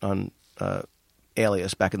working on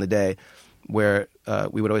Alias back in the day, where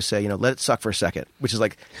we would always say, let it suck for a second, which is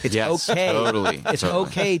it's okay. Totally. It's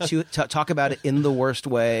okay to talk about it in the worst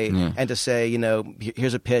way and to say,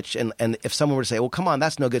 here's a pitch. And if someone were to say, well, come on,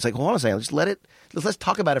 that's no good. It's hold on a second. Let's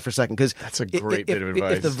talk about it for a second. Because that's a great bit of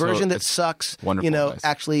advice. If the version that sucks,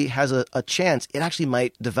 actually has a chance, it actually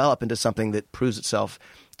might develop into something that proves itself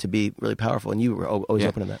to be really powerful. And you were always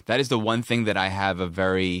open to that. That is the one thing that I have a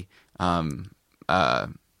very, I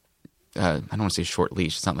don't want to say short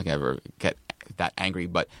leash. It's not like I ever get that angry,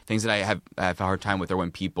 but things that I have a hard time with are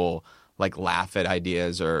when people laugh at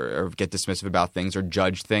ideas or get dismissive about things or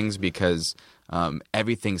judge things, because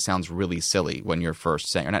everything sounds really silly when you're first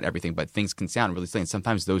saying, or not everything, but things can sound really silly. And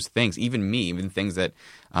sometimes those things, even things that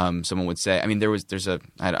someone would say. I mean, I don't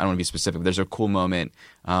want to be specific, but there's a cool moment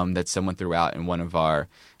that someone threw out in one of our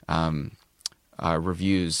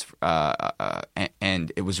reviews,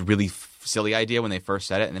 and it was a really silly idea when they first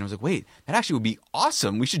said it, and then I was like, wait, that actually would be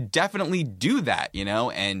awesome. We should definitely do that,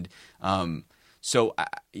 and so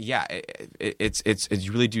it's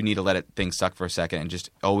you really do need to let things suck for a second and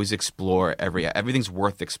just always explore everything's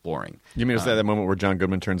worth exploring. You mean, is that moment where John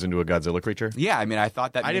Goodman turns into a Godzilla creature? Yeah, I mean, I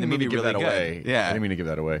thought that I didn't mean to give really that good. away. Yeah, I didn't mean to give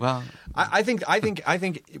that away. Well, I think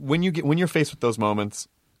when you're faced with those moments,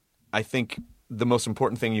 I think the most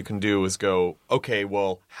important thing you can do is go, okay,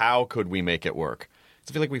 well, how could we make it work?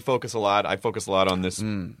 So I feel like I focus a lot on this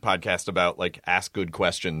podcast about ask good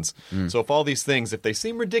questions. So if all these things, if they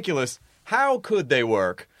seem ridiculous, how could they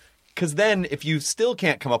work? Because then if you still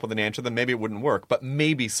can't come up with an answer, then maybe it wouldn't work. But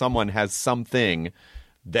maybe someone has something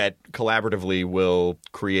that collaboratively will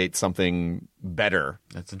create something better.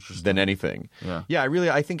 That's interesting. Than anything. Yeah.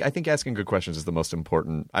 I think asking good questions is the most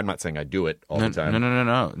important. I'm not saying I do it all the time.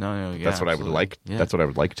 No. Yeah, that's what I would like. Yeah. That's what I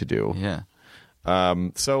would like to do. Yeah.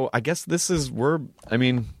 So I guess we're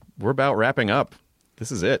about wrapping up.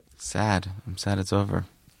 This is it. Sad. I'm sad it's over.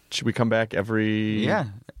 Should we come back every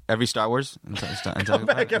Star Wars? Come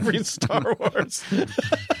back every Star Wars.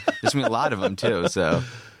 There's been a lot of them too. So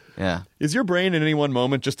yeah. Is your brain in any one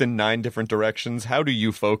moment just in 9 different directions? How do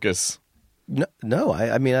you focus? No.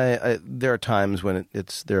 I mean, there are times when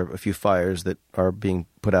there are a few fires that are being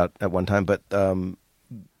put out at one time, but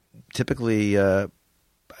typically,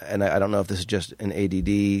 and I don't know if this is just an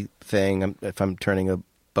ADD thing. If I'm turning a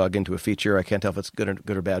bug into a feature, I can't tell if it's good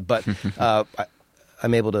or bad. But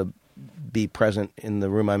I'm able to be present in the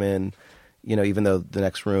room I'm in, even though the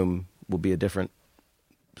next room will be a different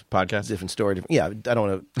podcast, different story. I don't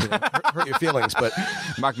want to hurt your feelings, but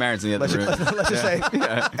Mark Maron's in the other room. Let's just say,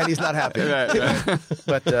 and he's not happy. Right.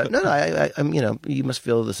 But no, I'm. You must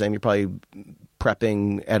feel the same. You're probably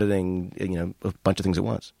prepping, editing, a bunch of things at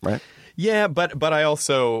once, right? Yeah, but I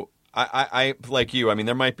also I like you. I mean,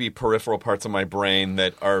 there might be peripheral parts of my brain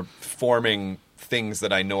that are forming things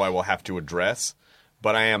that I know I will have to address,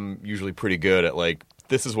 but I am usually pretty good at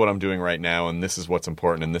this is what I'm doing right now, and this is what's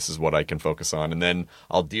important, and this is what I can focus on. And then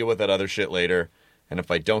I'll deal with that other shit later. And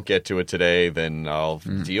if I don't get to it today, then I'll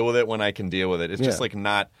deal with it when I can deal with it. It's just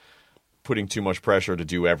not putting too much pressure to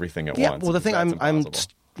do everything at once. Well, the thing I'm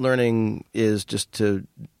learning is just to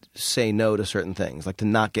say no to certain things, like to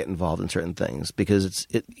not get involved in certain things, because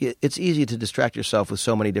it's easy to distract yourself with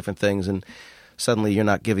so many different things, and suddenly you're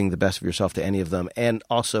not giving the best of yourself to any of them. And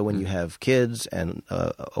also when you have kids and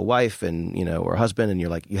a wife and or a husband, and you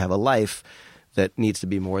have a life that needs to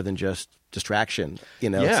be more than just distraction.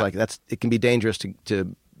 It's like it can be dangerous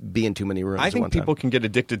to be in too many rooms. I think at one time. people can get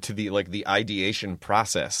addicted to the ideation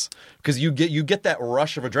process, because you get that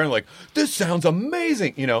rush of adrenaline, like this sounds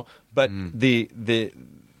amazing, But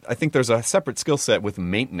I think there's a separate skill set with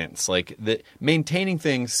maintenance, maintaining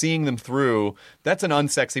things, seeing them through. That's an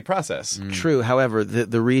unsexy process. True. However,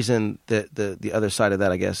 the reason that the other side of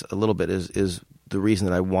that, I guess, a little bit is the reason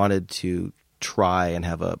that I wanted to try and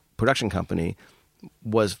have a production company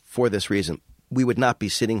was for this reason. We would not be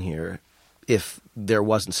sitting here if there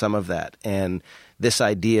wasn't some of that. And this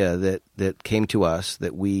idea that came to us,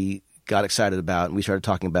 that we got excited about, and we started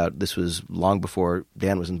talking about, this was long before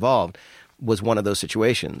Dan was involved, was one of those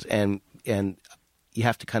situations. And you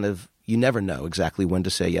have to you never know exactly when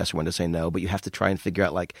to say yes or when to say no, but you have to try and figure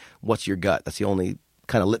out what's your gut. That's the only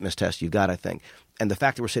kind of litmus test you've got, I think. And the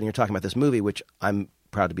fact that we're sitting here talking about this movie, which I'm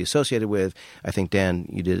proud to be associated with, I think, Dan,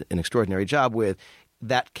 you did an extraordinary job with,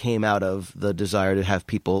 that came out of the desire to have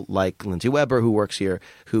people like Lindsay Weber, who works here,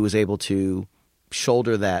 who was able to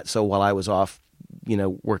shoulder that. So while I was off,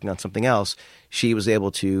 working on something else, she was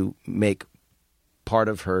able to make part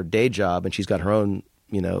of her day job, and she's got her own,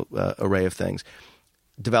 array of things,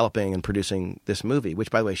 developing and producing this movie, which,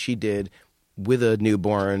 by the way, she did with a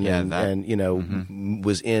newborn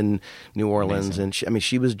was in New Orleans. Amazing. And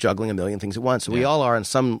she was juggling a million things at once. So we all are on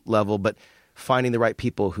some level, but finding the right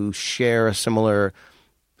people who share a similar,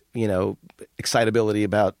 excitability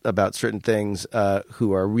about certain things,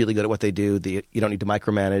 who are really good at what they do. You don't need to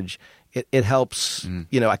micromanage. It helps.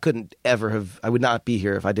 I would not be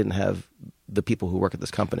here if I didn't have the people who work at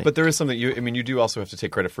this company. But there is something you do also have to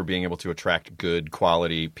take credit for being able to attract good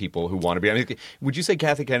quality people who want to be. Would you say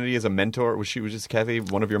Kathy Kennedy is a mentor? Was Kathy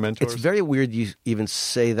one of your mentors? It's very weird you even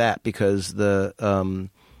say that, because I've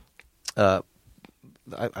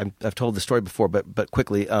told the story before, but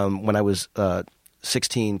quickly, when I was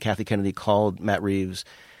 16, Kathy Kennedy called Matt Reeves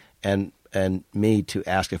and me to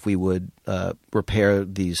ask if we would repair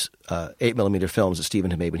these 8mm films that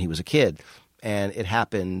Steven had made when he was a kid. And it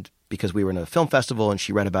happened because we were in a film festival, and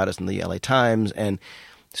she read about us in the LA Times. And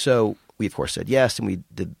so we, of course, said yes, and we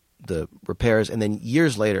did the repairs. And then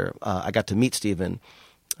years later, I got to meet Steven.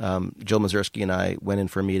 Joe Mazursky and I went in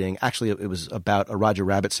for a meeting. Actually, it was about a Roger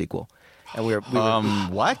Rabbit sequel. And we were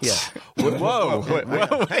what? Yeah. Whoa.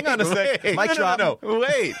 Hang on a sec. No.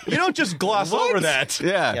 Wait. You don't just gloss over that.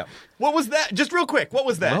 Yeah. What was that? Just real quick. What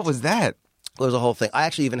was that? What was that? It was a whole thing. I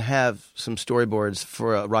actually even have some storyboards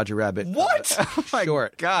for a Roger Rabbit. What? Oh my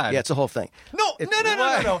short. God. Yeah, it's a whole thing. No.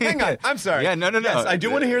 Hang on. I'm sorry. Yeah, no. Yes, I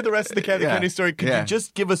do want to hear the rest of the Kathy Kennedy story. Could you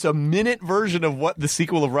just give us a minute version of what the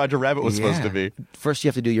sequel of Roger Rabbit was supposed to be? First, you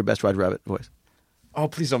have to do your best Roger Rabbit voice. Oh,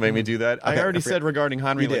 please don't make me do that. Okay, I already said regarding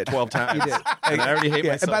Henry 12 times. You did. And I already hate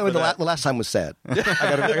myself. And by the way, the last time was sad. I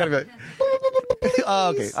gotta be like,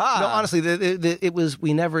 oh, okay. No, honestly, it was.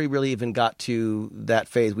 We never really even got to that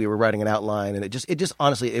phase. We were writing an outline, and it just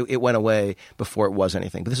honestly, it went away before it was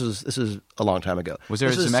anything. But this was a long time ago. Was there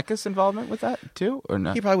a Zemeckis involvement with that too, or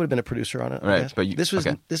no? He probably would have been a producer on it. Right, but this was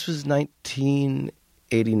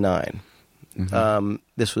 1989.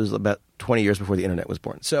 This was about 20 years before the internet was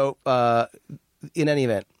born. So in any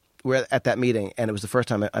event, we're at that meeting, and it was the first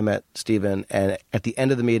time I met Steven. And at the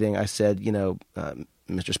end of the meeting, I said,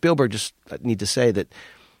 Mr. Spielberg, just need to say that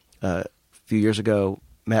a few years ago,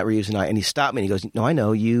 Matt Reeves and he stopped me and he goes, no, I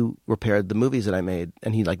know, you repaired the movies that I made.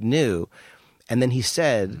 And he knew. And then he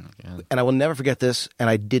said, and I will never forget this, and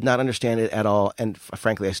I did not understand it at all. And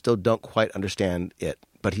frankly, I still don't quite understand it.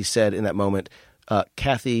 But he said in that moment,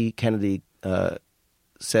 Kathy Kennedy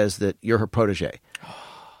says that you're her protege.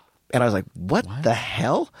 And I was like, what the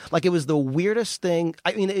hell? Like, it was the weirdest thing.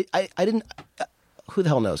 I mean, I didn't, who the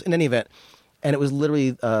hell knows? In any event, and it was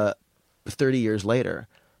literally 30 years later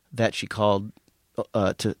that she called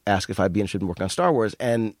to ask if I'd be interested in working on Star Wars.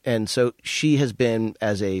 And so she has been,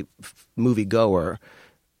 as a movie goer,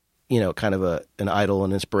 kind of an idol,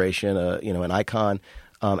 an inspiration, an icon.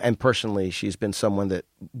 And personally, she's been someone that,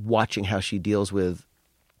 watching how she deals with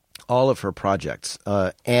all of her projects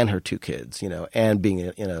and her two kids, and being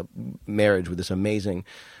in a marriage with this amazing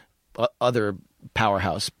other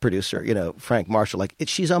powerhouse producer, Frank Marshall.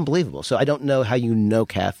 She's unbelievable. So I don't know how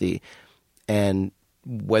Kathy, and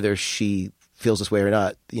whether she feels this way or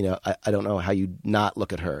not. I don't know how you not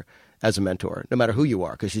look at her as a mentor, no matter who you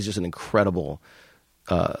are, because she's just an incredible,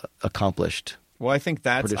 accomplished. Well, I think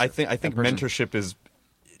producer. I think mentorship is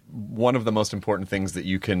one of the most important things that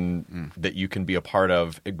you can be a part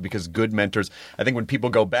of, because good mentors. I think when people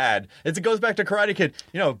go bad, it goes back to Karate Kid.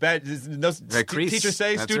 Bad. Teachers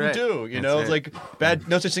say, student do. It's like bad.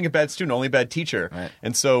 No such thing as bad student, only bad teacher. Right.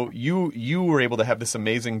 And so you were able to have this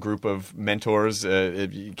amazing group of mentors,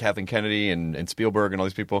 Kathleen Kennedy and Spielberg and all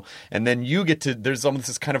these people, and then you get to. There's almost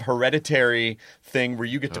this kind of hereditary thing where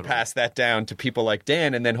you get to pass that down to people like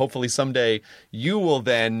Dan, and then hopefully someday you will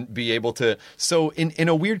then be able to. So in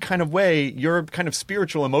a weird kind of way, your kind of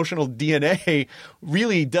spiritual, emotional DNA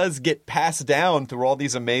really does get passed down through all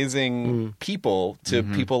these amazing people to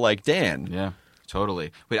people like Dan. Yeah,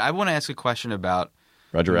 totally. Wait, I want to ask a question about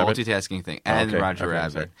Roger Rabbit? multitasking thing and Roger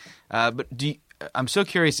Rabbit. But I'm so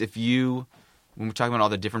curious if you, when we're talking about all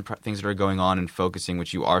the different things that are going on and focusing,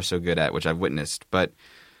 which you are so good at, which I've witnessed, but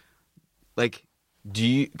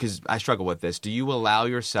because I struggle with this, do you allow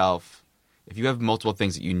yourself, if you have multiple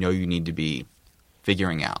things that you need to be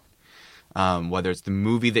figuring out, whether it's the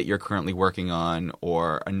movie that you're currently working on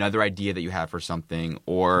or another idea that you have for something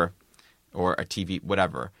or a TV,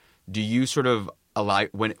 whatever, do you sort of allow,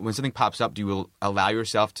 when something pops up, do you allow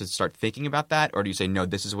yourself to start thinking about that? Or do you say, no,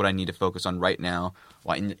 this is what I need to focus on right now?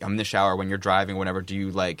 I'm in the shower, when you're driving, whatever, do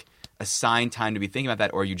you assign time to be thinking about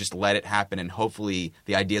that, or you just let it happen and hopefully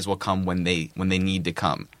the ideas will come when they need to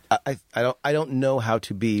come? I don't know how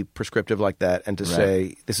to be prescriptive like that and to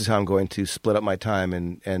say this is how I'm going to split up my time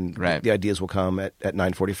and the ideas will come at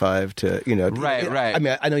 9:45 to right. I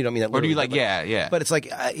mean, I know you don't mean that or do literally, you but it's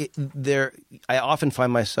like I often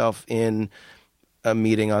find myself in a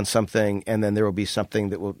meeting on something, and then there will be something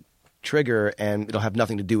that will trigger, and it'll have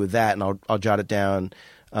nothing to do with that, and I'll jot it down,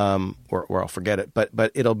 or I'll forget it.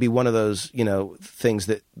 But it'll be one of those things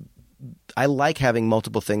that I like, having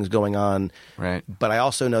multiple things going on. Right. But I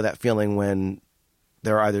also know that feeling when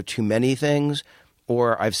there are either too many things,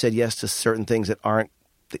 or I've said yes to certain things that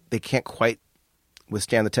they can't quite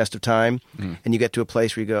withstand the test of time, and you get to a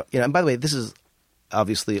place where you go, and by the way, this is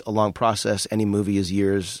obviously a long process. Any movie is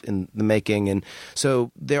years in the making. And so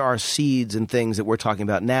there are seeds and things that we're talking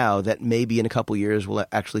about now that maybe in a couple years will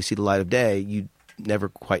actually see the light of day. You never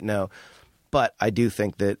quite know. But I do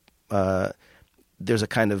think that there's a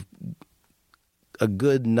kind of a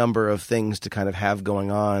good number of things to kind of have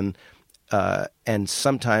going on. And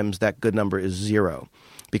sometimes that good number is zero.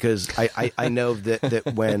 Because I know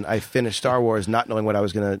that when I finished Star Wars, not knowing what I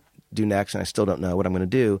was going to do next, and I still don't know what I'm going to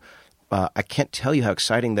do, I can't tell you how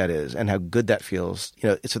exciting that is and how good that feels.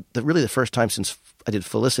 It's really the first time since I did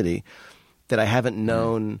Felicity that I haven't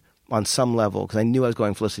known on some level, because I knew I was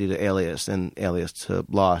going Felicity to Alias, and Alias to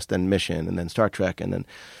Lost, then Mission, and then Star Trek, and then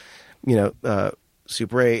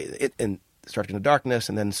Super 8, and Star Trek Into Darkness,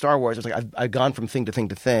 and then Star Wars. It's like I've gone from thing to thing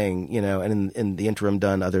to thing, and in the interim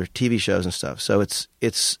done other TV shows and stuff. So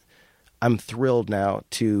it's I'm thrilled now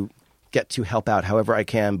to get to help out however I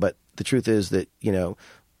can. But the truth is that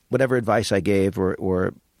whatever advice I gave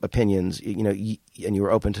or opinions, and you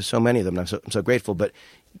were open to so many of them, and I'm so grateful. But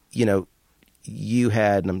you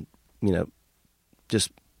had, and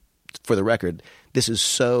just for the record, this is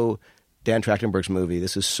so Dan Trachtenberg's movie.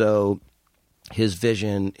 This is so his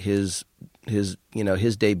vision, his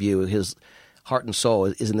debut, his heart and soul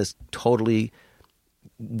is in this totally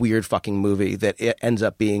weird fucking movie that it ends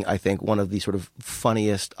up being, I think, one of the sort of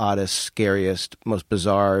funniest, oddest, scariest, most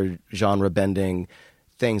bizarre, genre-bending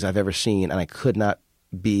things I've ever seen, and I could not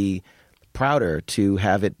be prouder to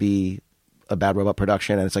have it be a Bad Robot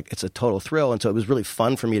production. And it's a total thrill. And so it was really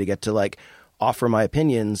fun for me to get to like offer my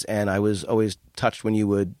opinions. And I was always touched when you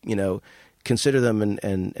would, consider them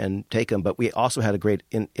and take them. But we also had a great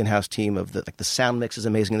in-house team of the sound mix is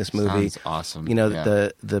amazing in this movie. Sounds awesome.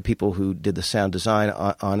 The people who did the sound design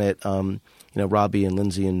on it, Robbie and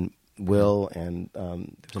Lindsay and Will and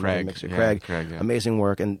Craig. Mixer Craig, amazing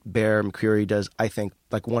work. And Bear McCreary does, I think,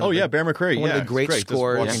 like one. Bear McCreary, one of the great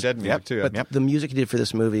scores. Walking Dead music too. But the music he did for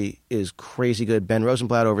this movie is crazy good. Ben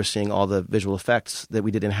Rosenblatt overseeing all the visual effects that we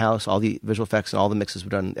did in house, all the visual effects and all the mixes were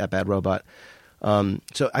done at Bad Robot.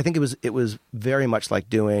 So I think it was very much like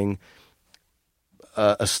doing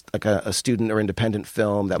a student or independent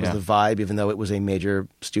film. That was the vibe, even though it was a major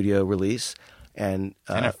studio release. And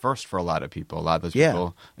a first for a lot of people. A lot of those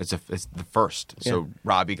people, it's the first. So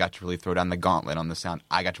Robbie got to really throw down the gauntlet on the sound.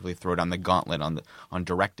 I got to really throw down the gauntlet on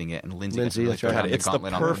directing it, and Lindsay got to really throw down the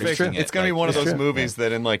gauntlet on mixing it. It's going to be one of those movies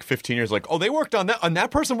that in like 15 years, like, oh, they worked on that, and that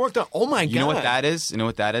person worked on. Oh my god! You know what that is? You know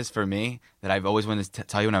what that is for me? That I've always wanted to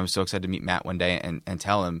tell you, and I was so excited to meet Matt one day and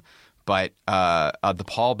tell him. But The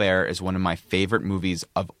Paul Bear is one of my favorite movies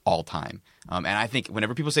of all time. And I think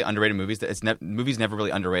whenever people say underrated movies, movies never really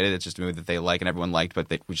underrated. It's just a movie that they like and everyone liked, but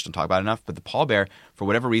we just don't talk about it enough. But The Paul Bear, for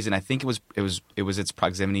whatever reason, I think it was its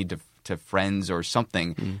proximity to Friends or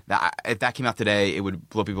something. If that came out today, it would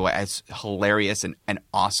blow people away. It's hilarious and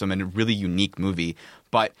awesome and a really unique movie.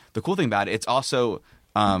 But the cool thing about it, it's also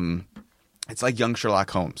it's like Young Sherlock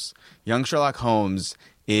Holmes. Young Sherlock Holmes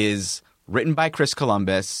is written by Chris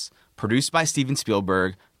Columbus, produced by Steven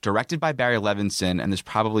Spielberg, directed by Barry Levinson, and there's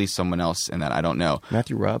probably someone else in that. I don't know.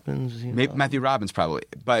 Matthew Robbins? Maybe Matthew Robbins, probably.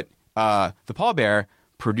 But The Paul Bear,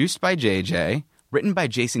 produced by JJ, written by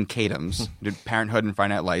Jason Katims, did Parenthood and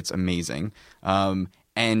Friday Night Lights, amazing,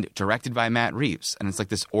 and directed by Matt Reeves. And it's like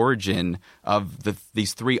this origin of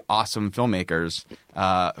these three awesome filmmakers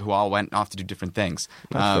who all went off to do different things.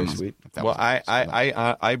 That's very sweet. Well,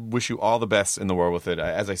 I wish you all the best in the world with it.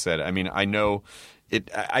 As I said, I mean, I know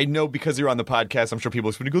because you're on the podcast, I'm sure people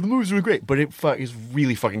are going to go, the movie's really great, but it is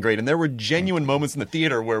really fucking great. And there were genuine moments in the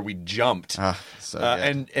theater where we jumped.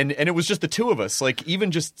 And it was just the two of us. Like,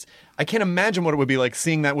 even just, I can't imagine what it would be like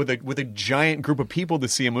seeing that with a giant group of people to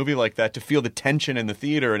see a movie like that, to feel the tension in the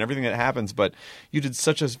theater and everything that happens. But you did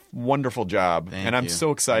such a wonderful job. And I'm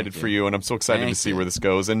so excited for you, and I'm so excited to see where this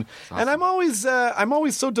goes. And I'm always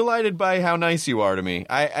so delighted by how nice you are to me.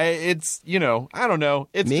 It's, I don't know.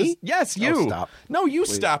 It's me? Just, yes, you. Oh, stop. No, you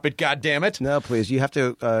Please. Stop it, goddammit. No, please. You have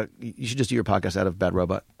to. You should just do your podcast out of Bad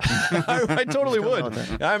Robot. I totally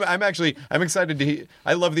would. I'm excited to.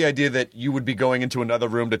 I love the idea that you would be going into another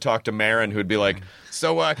room to talk to Marin, who'd be like,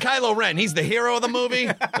 "So Kylo Ren, he's the hero of the movie."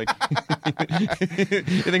 Like,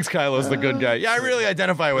 he thinks Kylo's the good guy. Yeah, I really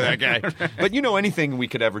identify with that guy. But anything we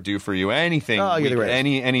could ever do for you, anything,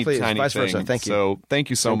 any please, tiny vice thing. versa. Thank you. So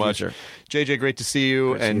thank you so much, JJ. Great to see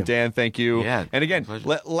you, and Dan, thank you. Yeah, and again,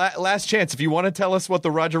 last chance. If you want to tell us what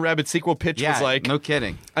the Roger Rabbit sequel pitch was like, no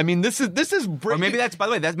kidding. I mean, this is or maybe that's, by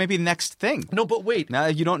the way, that's maybe the next thing. No, but wait. Now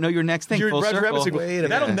you don't know your next thing. Full Roger circle. Rabbit sequel.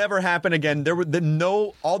 That'll never happen again.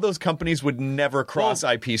 All those companies would never cross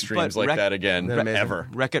IP streams like that again, ever.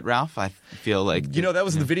 Wreck-It Ralph, I feel like that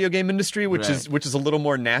was the video game industry, which is a little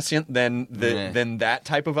more nascent than that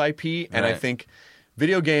type of IP, and I think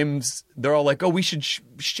video games, they're all like, oh, we should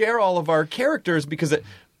share all of our characters because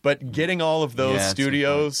but getting all of those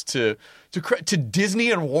studios to Disney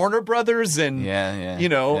and Warner Brothers and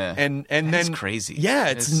and then it's crazy.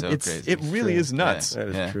 Yeah, crazy. It really is nuts. That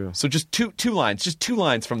is true. So just two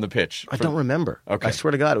lines from the pitch. I don't remember. Okay. I swear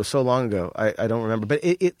to God, it was so long ago. I don't remember. But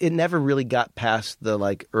it never really got past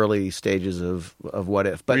the early stages of What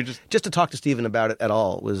If. But just to talk to Steven about it at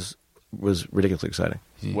all was ridiculously exciting.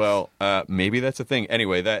 Well, maybe that's a thing.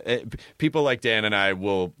 Anyway, people like Dan and I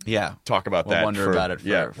will talk about that. Wonder about it.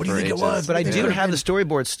 What do you think it was? But I do have the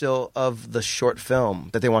storyboard still of the short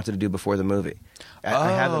film that they wanted to do before the movie.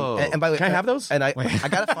 I have them. And by the way, can I have those? And I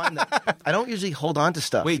got to find them. I don't usually hold on to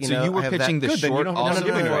stuff. Wait, so you were pitching the short? No.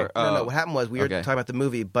 What happened was we were talking about the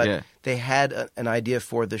movie, but they had an idea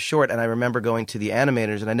for the short, and I remember going to the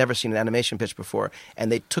animators, and I'd never seen an animation pitch before,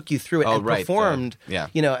 and they took you through it and performed.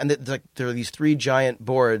 And there were these three giant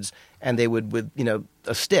boards, and they would with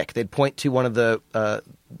a stick. They'd point to one of the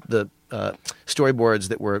storyboards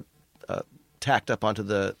that were tacked up onto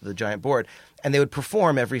the giant board, and they would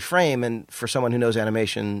perform every frame. And for someone who knows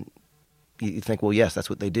animation, you think, well, yes, that's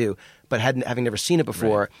what they do. But having never seen it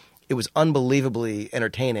before, it was unbelievably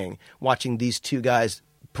entertaining watching these two guys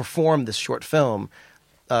perform this short film.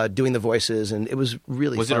 doing the voices, and it was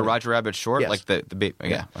really Was fun. it a Roger Rabbit short? Yes. Like the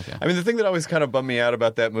yeah. Okay. I mean, the thing that always kind of bummed me out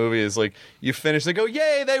about that movie is like you finish, they go,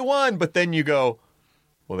 "Yay, they won!" But then you go,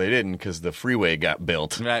 "Well, they didn't because the freeway got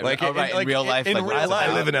built." Right. Like, in real life. In like, real life,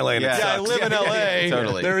 I live in LA. And yeah, I live in LA.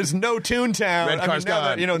 Totally. There is no Toontown. Red car's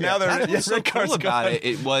now gone. now That they're was so red car's cool about gone. it.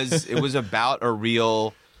 It was about a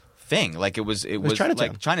real thing. Like it was Chinatown.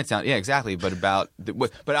 like Chinatown. Yeah, exactly. But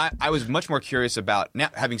I was much more curious about now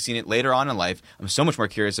having seen it later on in life. I'm so much more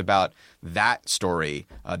curious about that story,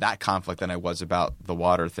 that conflict, than I was about the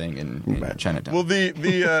water thing in Chinatown. Well,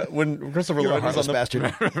 the when Christopher Lloyd was on the bastard.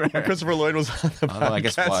 when Christopher Lloyd was on the podcast. I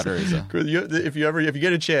guess water is if you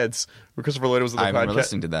get a chance, when Christopher Lloyd was on the podcast, I remember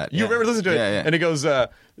listening to that. You remember listening to it, yeah. and it goes. It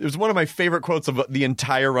was one of my favorite quotes of the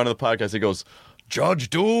entire run of the podcast. It goes, "Judge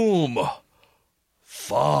Doom."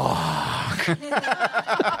 Fuck.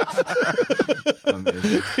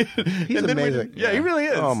 He's amazing. He really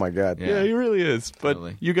is. Oh my God. Yeah, he really is. But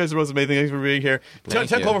Totally. you guys are both amazing. Thanks for being here. 10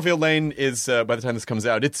 Thank you. Cloverfield Lane is, by the time this comes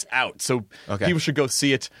out, it's out. So people should go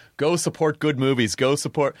see it. Go support good movies. Go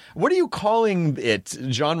support. What are you calling it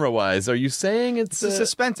genre-wise? Are you saying it's a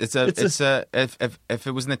suspense. If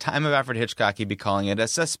it was in the time of Alfred Hitchcock, he'd be calling it a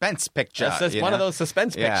suspense picture. It's one of those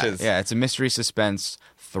suspense pictures. Yeah, it's a mystery suspense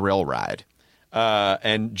thrill ride.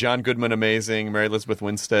 And John Goodman, amazing. Mary Elizabeth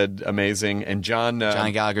Winstead, amazing. And John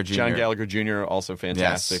Gallagher Jr. John Gallagher Jr., also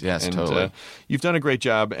fantastic. Yes, and, totally. You've done a great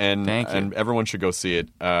job, and Thank you. and everyone should go see it.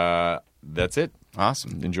 That's it.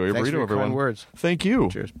 Awesome. Enjoy your Thanks burrito, for your everyone. kind words. Thank you.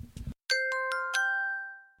 Cheers.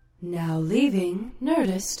 Now leaving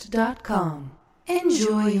Nerdist.com.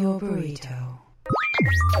 Enjoy your burrito.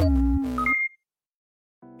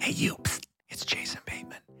 Hey, you. Psst. It's Jason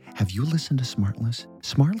Bateman. Have you listened to Smartless?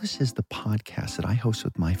 Smartless is the podcast that I host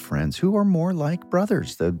with my friends who are more like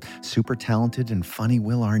brothers. The super talented and funny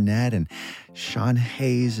Will Arnett and Sean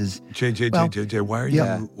Hayes is JJ, why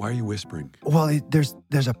are you whispering? Well, there's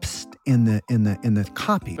a psst in the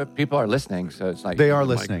copy. But people are listening, so it's like They are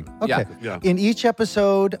listening. Okay. Yeah. In each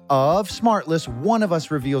episode of Smartless, one of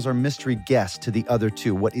us reveals our mystery guest to the other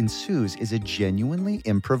two. What ensues is a genuinely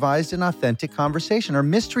improvised and authentic conversation. Our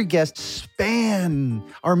mystery guests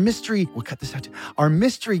we'll cut this out too. Our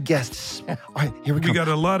mystery guests. All right, here we go. We got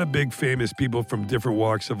a lot of big famous people from different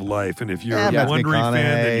walks of life, and if you're a Matthew Wondery fan,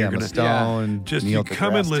 then you're Emma going Stone, just Neil you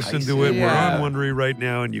come and deGrasse listen Tyson. to it. Yeah. We're on Wondery right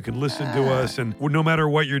now, and you can listen to us. And no matter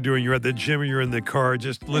what you're doing, you're at the gym or you're in the car,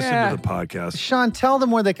 just listen to the podcast. Sean, tell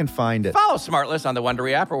them where they can find it. Follow Smartless on the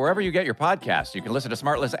Wondery app or wherever you get your podcasts. You can listen to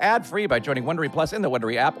Smartless ad-free by joining Wondery Plus in the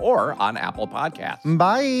Wondery app or on Apple Podcasts.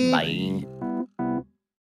 Bye. Bye.